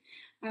pharmacies.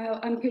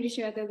 I'm pretty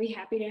sure they'll be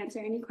happy to answer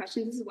any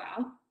questions as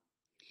well.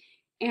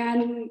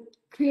 And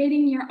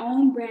creating your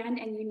own brand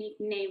and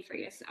unique name for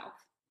yourself.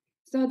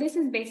 So this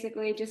is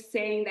basically just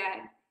saying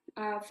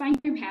that find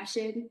your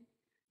passion,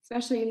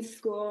 especially in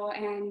school,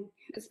 and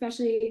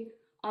especially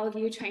all of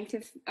you trying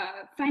to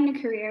find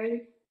a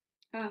career.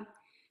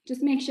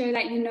 Just make sure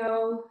that you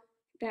know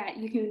that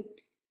you can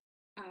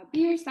be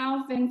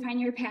yourself and find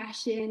your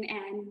passion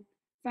and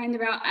find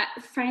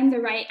the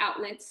right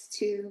outlets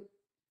to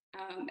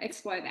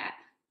explore that.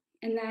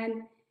 And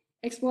then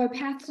explore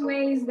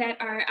pathways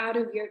that are out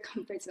of your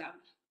comfort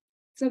zone.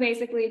 So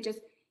basically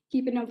just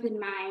keep an open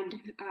mind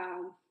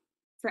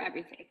for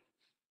everything.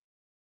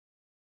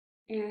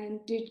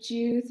 And did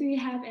you three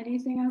have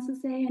anything else to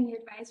say? Any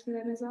advice for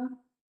them as well?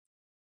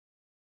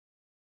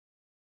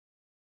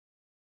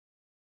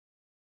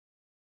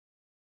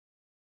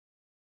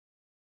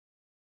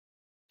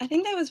 I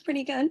think that was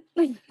pretty good.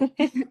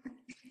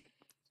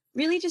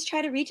 Really just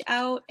try to reach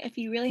out if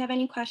you really have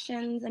any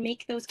questions and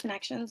make those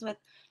connections with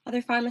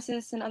other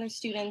pharmacists and other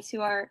students who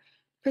are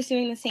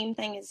pursuing the same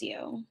thing as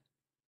you.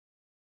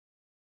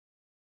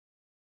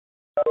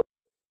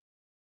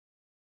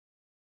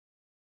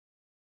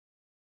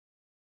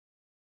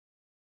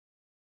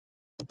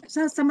 I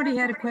saw somebody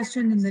had a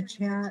question in the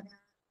chat.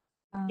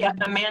 Yeah,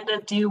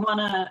 Amanda, do you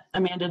wanna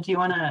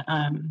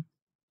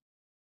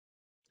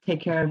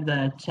take care of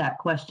the chat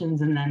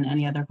questions and then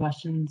any other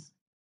questions?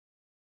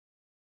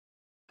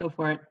 Go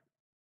for it.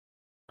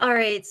 All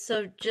right,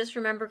 so just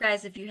remember,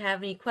 guys, if you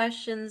have any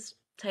questions,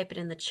 type it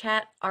in the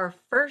chat. Our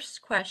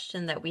first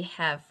question that we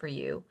have for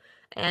you,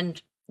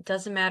 and it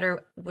doesn't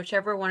matter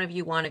whichever one of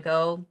you want to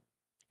go.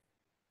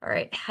 All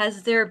right,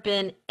 has there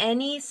been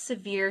any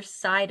severe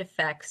side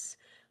effects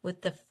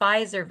with the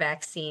Pfizer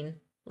vaccine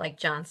like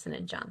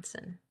Johnson &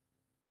 Johnson?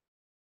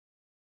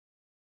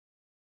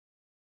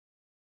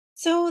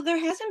 So there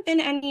hasn't been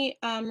any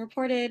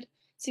reported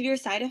severe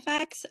side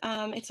effects,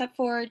 except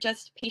for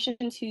just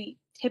patients who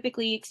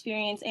typically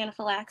experience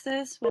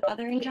anaphylaxis with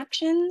other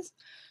injections.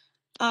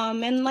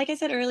 And like I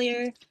said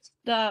earlier,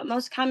 the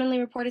most commonly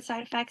reported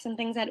side effects and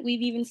things that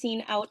we've even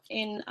seen out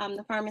in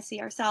the pharmacy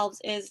ourselves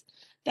is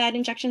that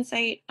injection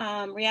site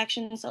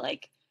reaction, so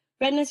like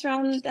redness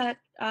around that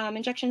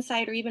injection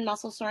site or even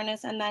muscle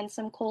soreness, and then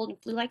some cold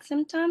and flu-like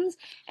symptoms.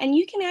 And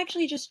you can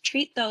actually just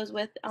treat those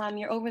with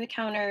your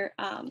over-the-counter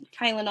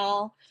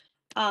Tylenol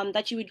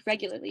that you would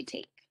regularly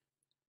take.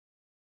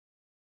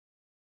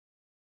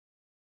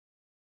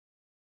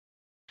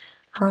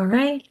 All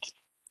right.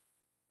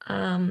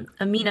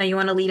 Amina, you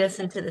want to lead us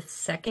into the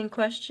second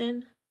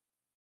question?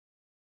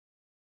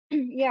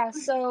 Yeah,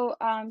 so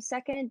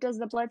second, does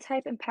the blood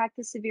type impact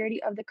the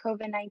severity of the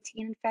COVID-19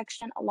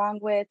 infection, along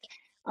with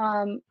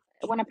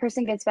when a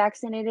person gets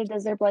vaccinated,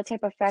 does their blood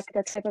type affect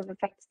the type of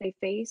effects they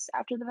face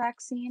after the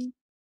vaccine?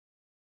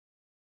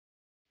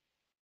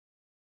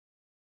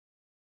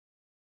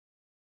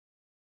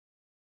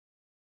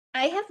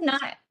 I have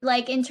not,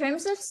 like, in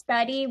terms of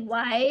study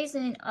wise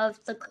and of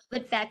the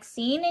COVID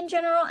vaccine in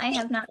general, I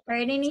have not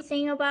heard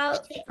anything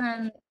about,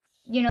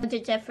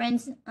 the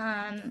difference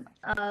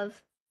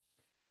of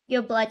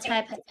your blood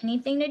type has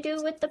anything to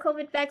do with the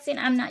COVID vaccine.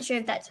 I'm not sure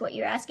if that's what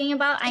you're asking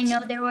about. I know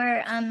there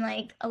were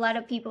like a lot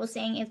of people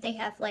saying if they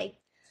have like,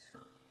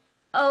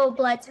 oh,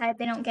 blood type,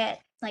 they don't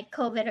get like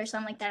COVID or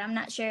something like that. I'm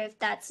not sure if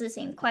that's the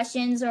same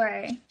questions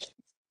or.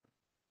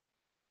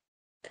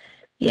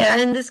 Yeah,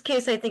 in this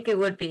case, I think it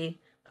would be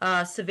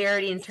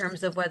severity in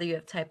terms of whether you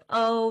have type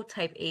O,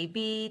 type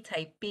AB,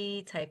 type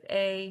B, type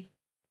A.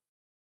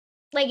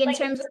 Like in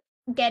terms of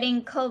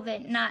getting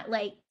COVID, not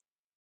like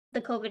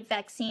the COVID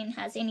vaccine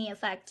has any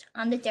effect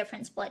on the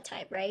different blood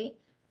type, right?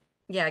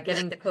 Yeah,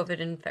 getting the COVID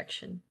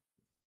infection.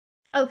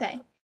 Okay.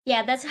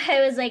 Yeah, that's why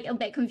I was like a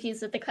bit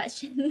confused with the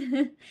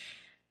question.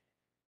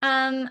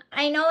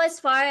 I know as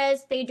far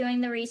as they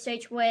doing the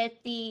research with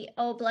the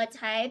O blood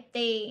type,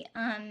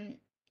 I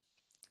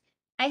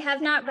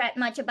have not read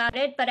much about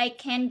it, but I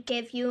can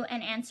give you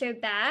an answer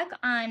back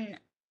on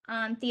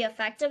the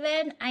effect of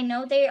it. I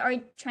know they are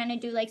trying to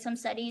do like some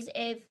studies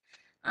if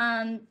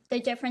the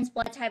different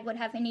blood type would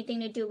have anything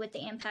to do with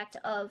the impact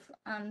of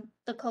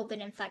the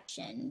COVID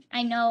infection.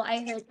 I know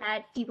I heard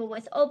that people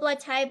with O blood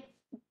type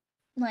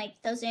like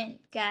doesn't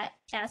get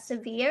as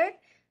severe,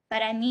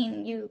 but I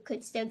mean you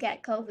could still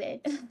get COVID.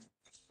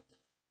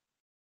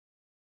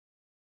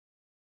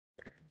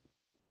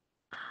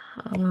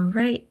 All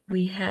right,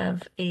 we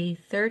have a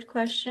third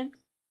question.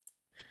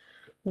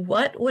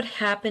 What would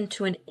happen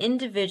to an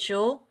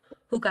individual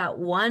who got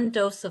one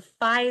dose of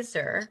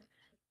Pfizer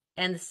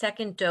and the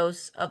second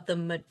dose of the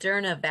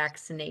Moderna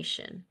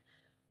vaccination?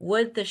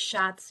 Would the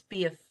shots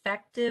be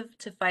effective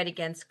to fight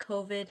against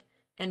COVID,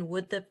 and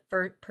would the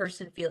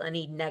person feel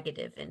any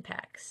negative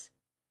impacts?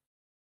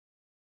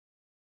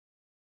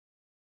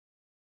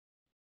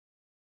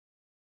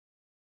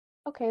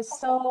 Okay,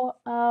 so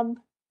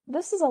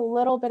this is a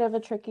little bit of a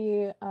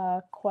tricky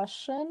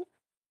question.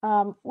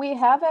 We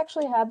have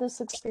actually had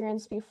this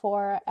experience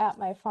before at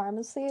my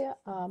pharmacy.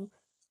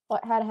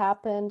 What had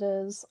happened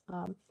is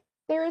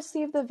they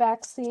received the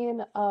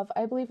vaccine of,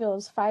 I believe it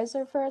was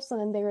Pfizer first,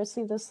 and then they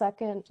received the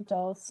second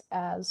dose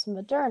as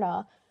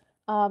Moderna.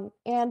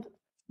 And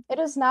it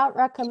is not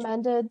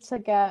recommended to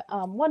get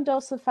one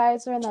dose of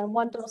Pfizer and then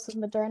one dose of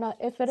Moderna.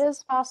 If it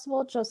is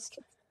possible, just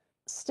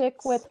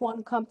stick with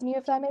one company,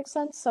 if that makes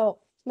sense. So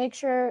make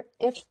sure,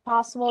 if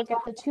possible, get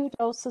the 2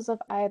 doses of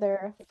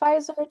either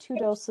Pfizer, 2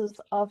 doses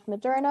of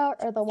Moderna,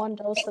 or the 1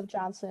 dose of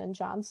Johnson &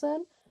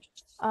 Johnson.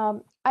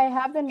 I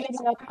have been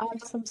reading up on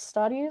some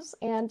studies,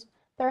 and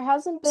there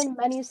hasn't been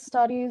many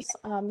studies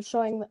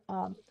showing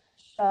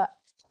the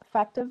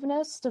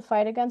effectiveness to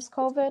fight against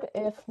COVID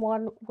if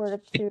one were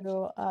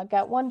to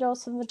get 1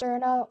 dose of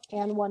Moderna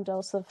and 1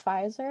 dose of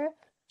Pfizer.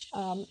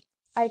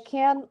 I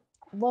can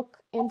look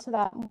into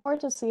that more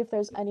to see if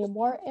there's any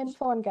more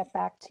info and get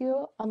back to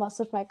you, unless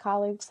if my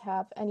colleagues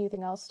have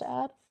anything else to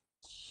add.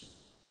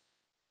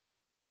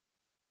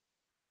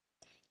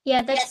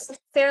 Yeah, that's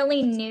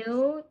fairly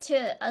new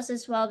to us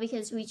as well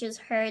because we just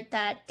heard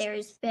that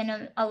there's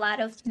been a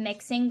lot of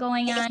mixing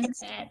going on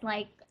at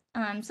like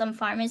some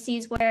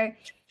pharmacies where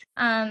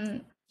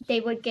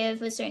they would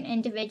give a certain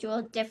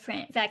individual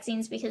different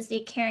vaccines because they're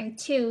carrying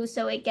 2,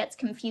 so it gets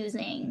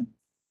confusing.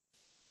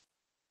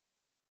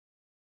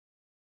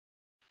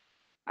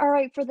 All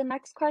right, for the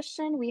next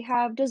question, we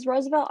have, does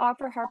Roosevelt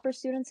offer Harper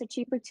students a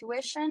cheaper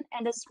tuition?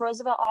 And does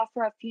Roosevelt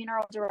offer a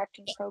funeral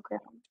directing program?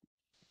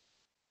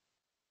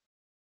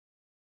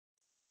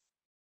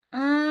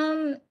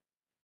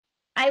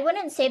 I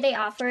wouldn't say they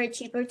offer a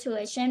cheaper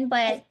tuition,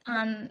 but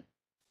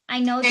I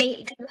know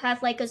they do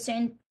have like a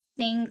certain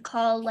thing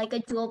called like a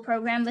dual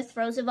program with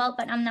Roosevelt,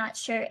 but I'm not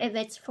sure if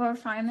it's for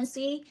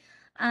pharmacy.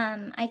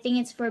 I think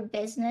it's for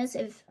business,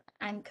 if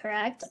I'm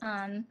correct.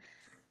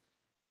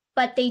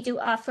 But they do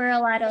offer a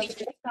lot of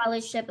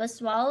scholarship as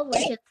well,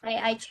 which is why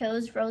I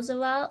chose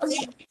Roosevelt.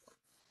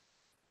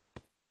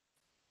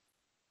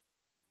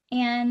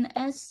 And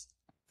as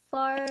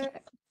far,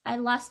 I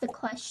lost the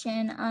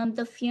question.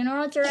 The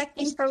funeral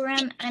directing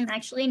program, I'm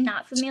actually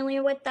not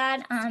familiar with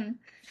that.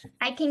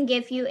 I can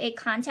give you a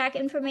contact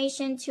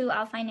information to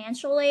our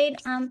financial aid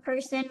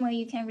person where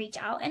you can reach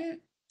out and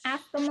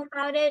ask them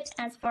about it.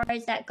 As far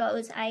as that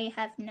goes, I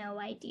have no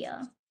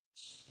idea.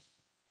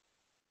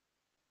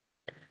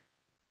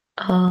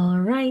 All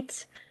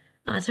right.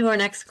 To our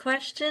next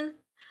question.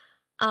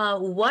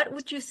 What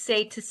would you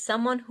say to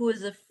someone who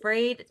is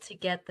afraid to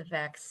get the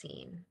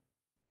vaccine?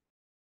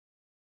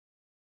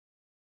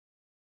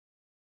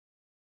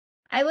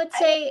 I would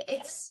say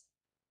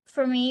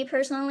for me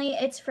personally,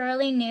 it's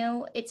fairly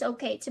new. It's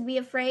okay to be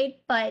afraid,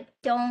 but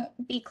don't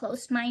be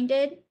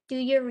closed-minded. Do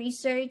your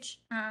research,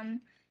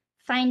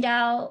 find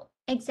out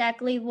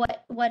exactly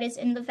what is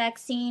in the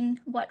vaccine,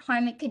 what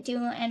harm it could do,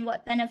 and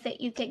what benefit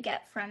you could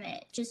get from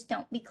it. Just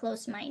don't be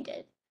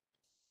closed-minded.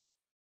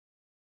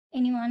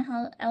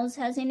 Anyone else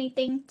has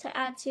anything to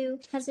add to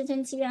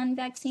hesitancy on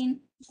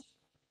vaccine?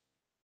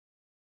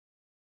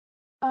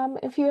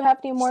 If you have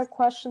any more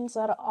questions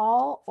at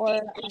all,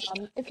 or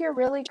if you're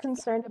really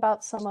concerned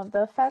about some of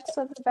the effects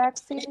of the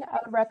vaccine, I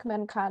would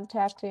recommend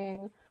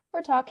contacting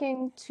or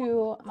talking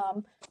to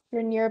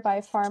your nearby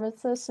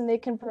pharmacist, and they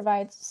can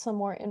provide some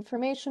more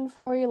information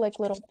for you, like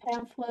little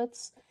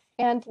pamphlets.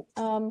 And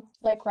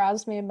like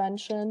Rosme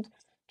mentioned,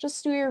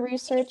 just do your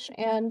research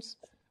and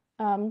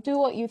do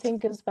what you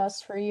think is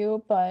best for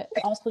you, but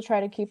also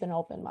try to keep an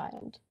open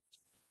mind.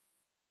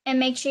 And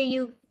make sure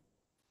you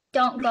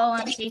don't go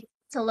on Facebook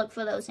to look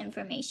for those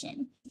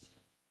information.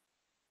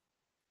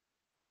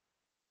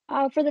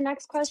 For the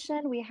next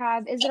question, we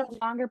have, is it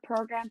a longer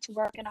program to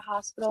work in a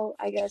hospital,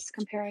 I guess,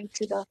 comparing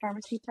to the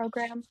pharmacy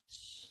program?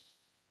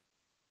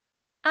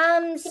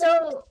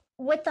 So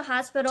with the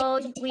hospital,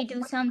 we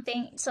do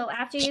something. So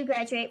after you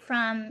graduate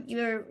from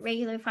your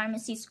regular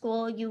pharmacy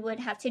school, you would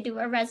have to do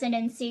a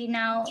residency.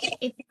 Now,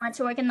 if you want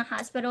to work in the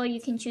hospital,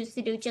 you can choose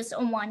to do just a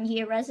 1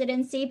 year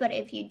residency. But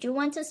if you do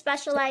want to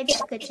specialize,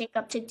 that could take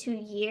up to 2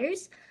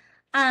 years.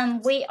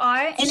 We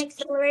are an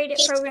accelerated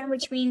program,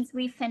 which means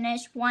we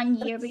finish 1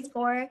 year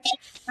before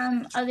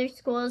other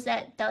schools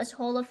that does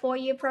hold a 4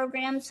 year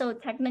program. So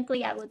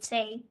technically, I would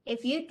say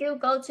if you do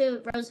go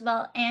to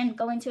Roosevelt and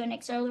go into an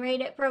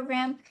accelerated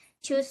program,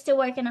 choose to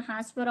work in a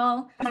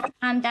hospital,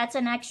 that's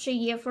an extra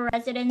year for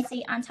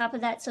residency on top of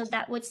that. So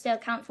that would still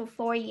count for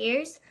 4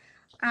 years.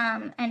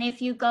 And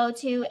if you go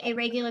to a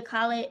regular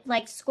college,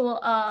 like school,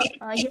 a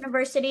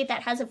university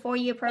that has a 4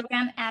 year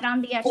program, add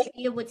on the extra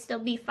year would still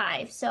be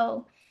 5.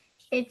 So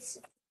it's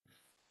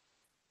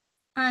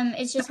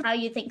just how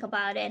you think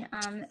about it.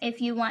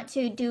 If you want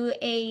to do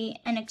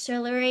an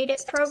accelerated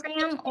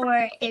program,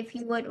 or if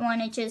you would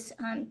want to just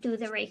do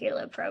the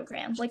regular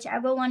program,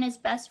 whichever one is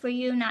best for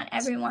you. Not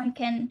everyone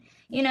can,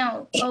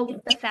 go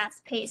with the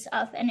fast pace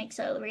of an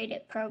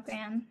accelerated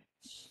program.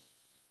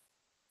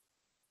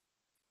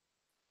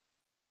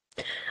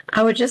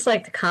 I would just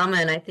like to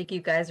comment, I think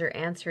you guys are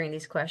answering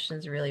these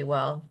questions really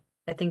well.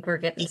 I think we're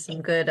getting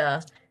some good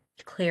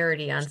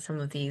clarity on some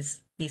of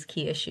these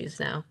key issues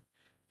now.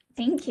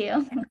 Thank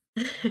you.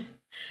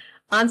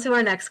 On to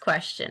our next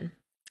question.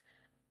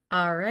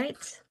 All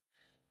right.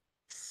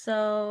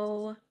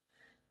 So,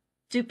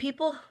 do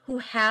people who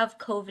have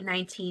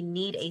COVID-19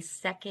 need a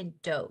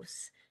second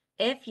dose?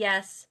 If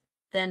yes,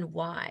 then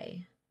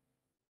why?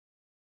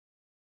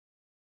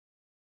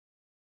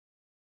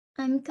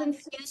 I'm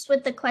confused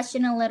with the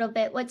question a little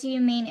bit. What do you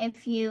mean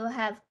if you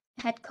have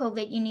had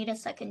COVID, you need a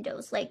second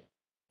dose? Like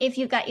if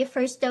you got your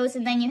first dose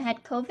and then you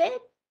had COVID,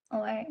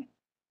 or?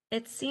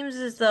 It seems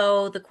as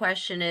though the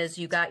question is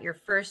you got your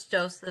first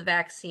dose of the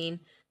vaccine,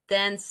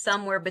 then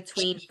somewhere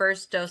between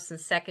first dose and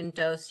second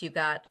dose, you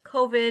got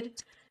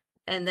COVID,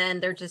 and then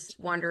they're just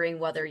wondering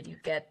whether you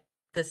get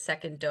the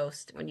second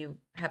dose when you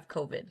have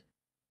COVID.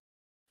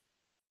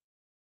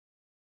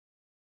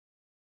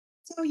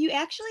 So you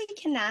actually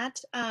cannot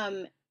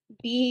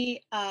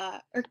be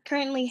or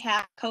currently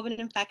have COVID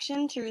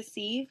infection to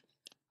receive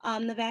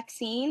the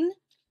vaccine.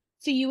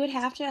 So you would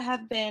have to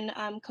have been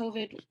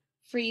COVID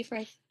free for,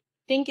 I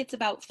think it's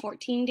about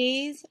 14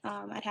 days.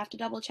 I'd have to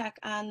double check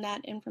on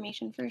that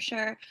information for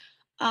sure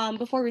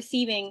before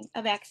receiving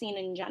a vaccine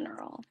in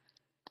general.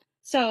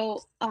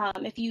 So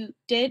if you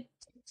did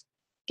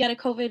get a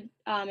COVID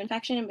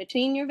infection in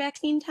between your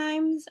vaccine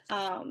times,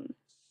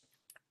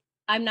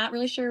 I'm not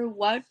really sure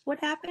what would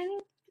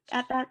happen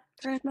at that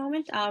current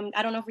moment.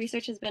 I don't know if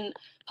research has been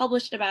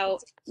published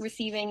about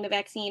receiving the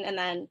vaccine and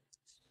then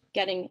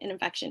getting an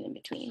infection in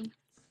between.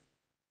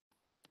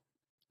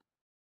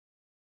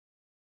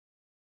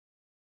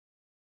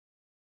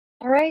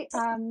 All right,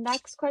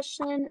 next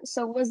question.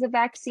 So was the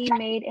vaccine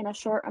made in a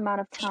short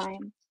amount of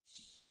time?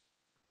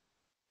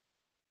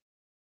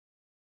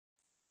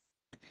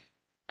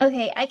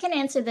 Okay, I can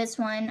answer this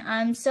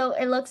one. So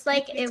it looks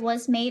like it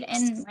was made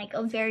in like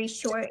a very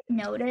short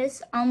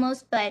notice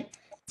almost, but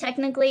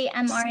technically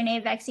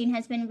mRNA vaccine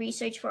has been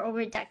researched for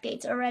over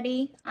decades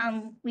already.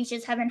 We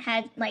just haven't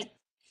had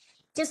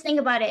just think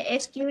about it.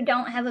 If you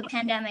don't have a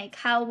pandemic,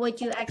 how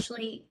would you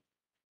actually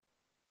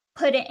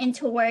put it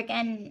into work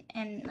and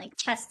like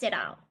test it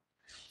out?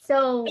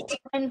 So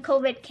when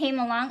COVID came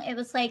along, it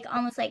was like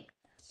almost like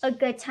a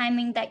good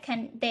timing that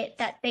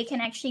they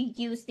can actually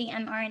use the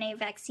mRNA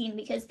vaccine,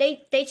 because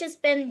they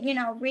just been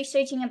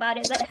researching about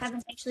it but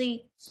haven't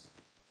actually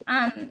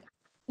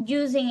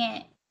using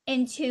it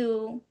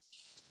into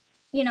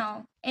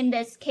in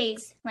this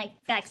case like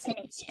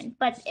vaccination,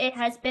 but it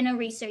has been a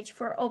research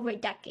for over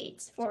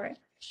decades for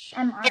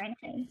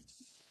mRNA,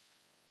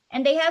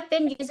 and they have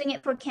been using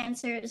it for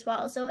cancer as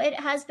well. So it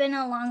has been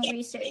a long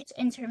research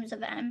in terms of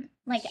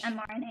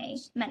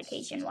mRNA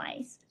medication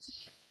wise.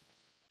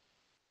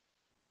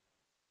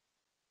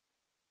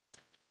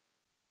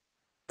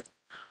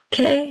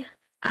 Okay,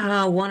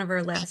 one of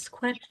our last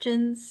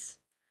questions.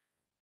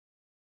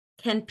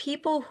 Can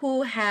people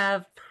who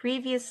have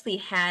previously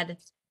had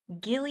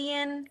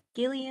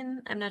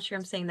I'm not sure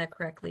I'm saying that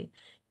correctly,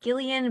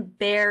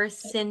 Guillain-Barré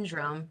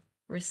syndrome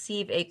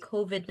receive a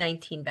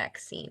COVID-19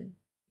 vaccine?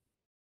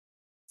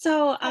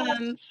 So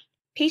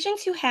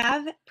patients who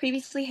have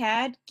previously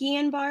had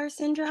Guillain-Barré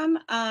syndrome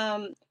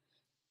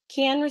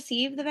can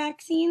receive the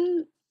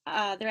vaccine.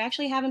 There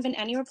actually haven't been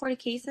any reported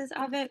cases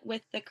of it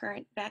with the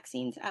current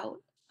vaccines out.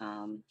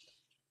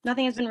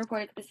 Nothing has been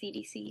reported to the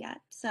CDC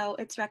yet, so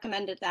it's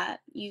recommended that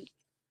you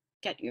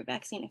get your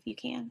vaccine if you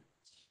can.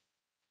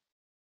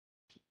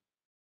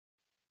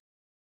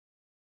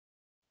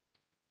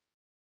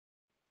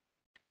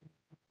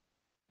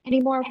 Any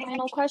more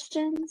final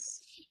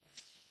questions?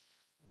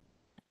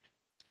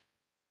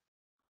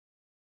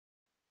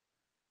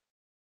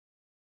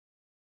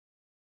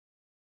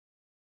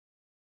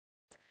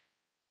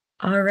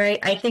 All right,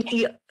 I think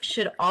we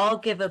should all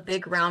give a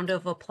big round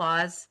of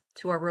applause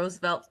to our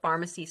Roosevelt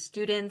Pharmacy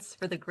students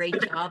for the great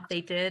job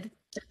they did.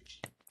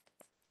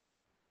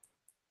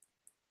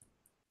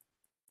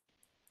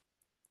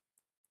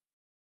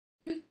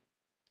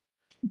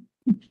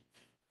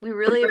 We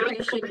really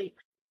appreciate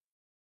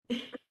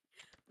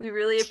we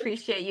really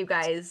appreciate you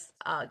guys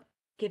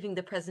giving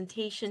the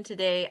presentation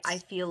today. I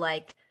feel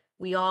like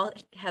we all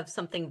have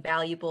something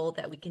valuable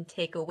that we can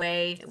take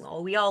away,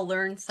 and we all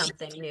learned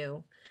something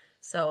new.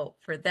 So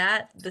for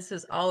that, this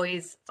is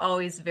always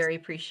very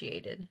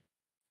appreciated.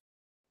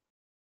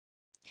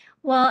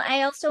 Well,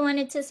 I also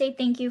wanted to say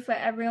thank you for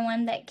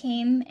everyone that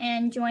came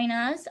and joined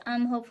us.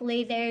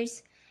 Hopefully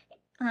there's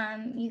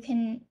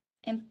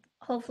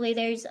hopefully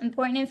there's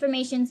important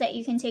information that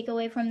you can take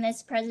away from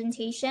this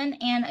presentation.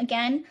 And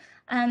again,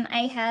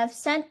 I have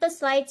sent the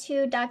slide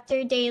to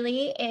Dr.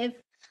 Daly. If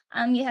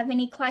you have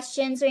any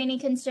questions or any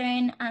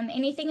concern,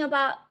 anything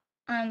about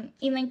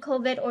even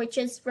COVID or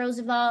just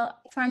Roosevelt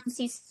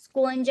Pharmacy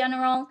School in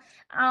general,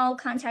 our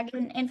contact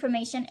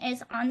information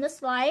is on the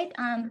slide.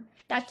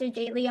 Dr.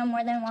 Daly, you're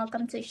more than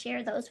welcome to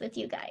share those with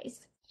you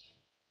guys.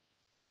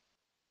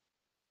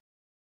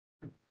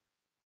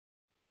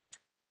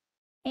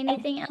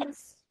 Anything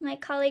else my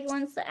colleague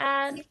wants to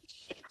add?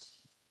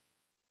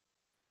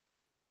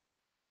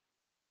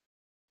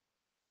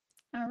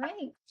 All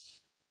right.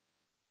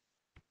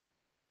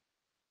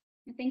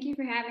 Thank you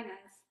for having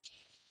us.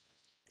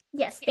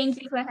 Yes,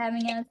 thank you for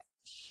having us.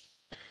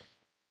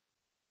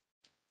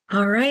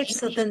 All right,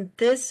 so then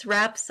this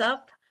wraps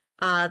up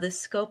the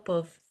scope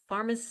of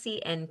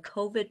pharmacy and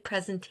COVID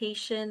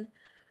presentation.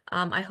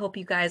 I hope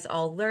you guys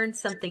all learned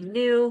something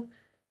new.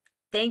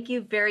 Thank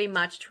you very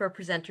much to our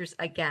presenters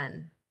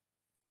again.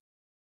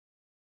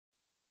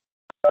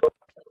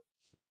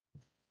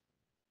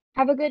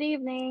 Have a good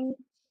evening.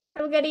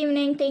 Have a good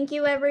evening. Thank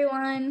you,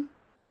 everyone.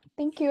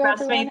 Thank you,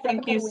 everyone. Rasme,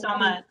 thank you so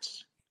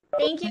much.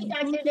 Thank you,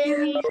 Dr.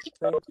 Daly.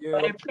 Thank you.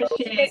 I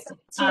appreciate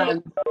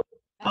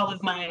all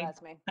of Thanks,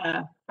 my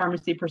Rasme.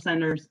 pharmacy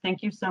presenters.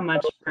 Thank you so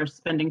much for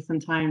spending some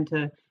time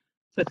to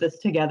put this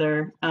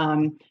together.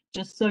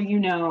 Just so you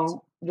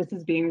know, this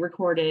is being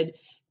recorded,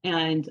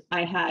 and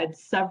I had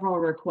several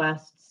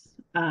requests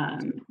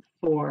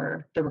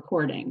for the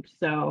recording.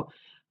 So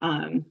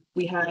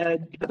we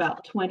had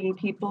about 20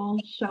 people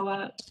show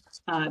up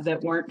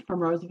that weren't from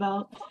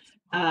Roosevelt,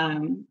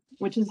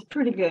 which is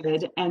pretty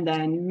good. And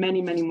then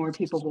many, many more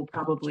people will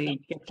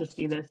probably get to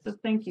see this. So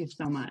thank you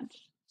so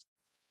much.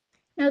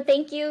 No,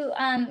 thank you.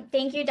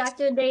 Thank you,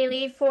 Dr.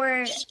 Daly,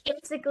 for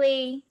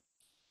basically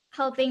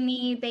helping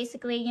me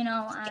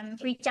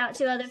reach out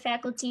to other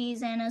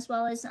faculties and as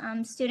well as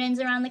students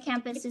around the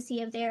campus to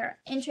see if they're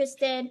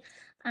interested.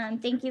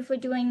 Thank you for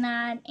doing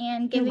that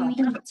and giving me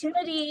an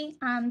opportunity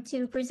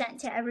to present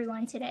to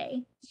everyone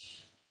today.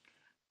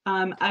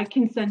 I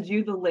can send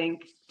you the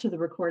link to the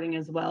recording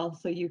as well,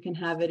 so you can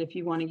have it if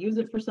you want to use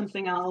it for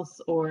something else,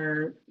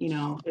 or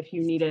if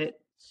you need it.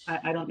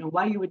 I don't know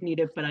why you would need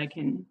it, but I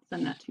can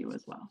send that to you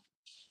as well.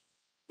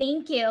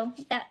 Thank you.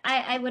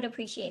 I would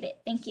appreciate it.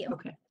 Thank you.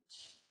 Okay.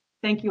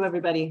 Thank you,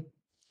 everybody.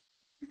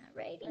 All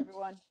righty.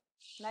 Everyone.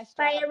 Nice job.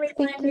 Bye, everyone.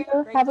 Thank you.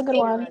 Great Have a to good see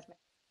you, one. Rasme.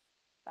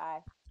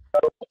 Bye.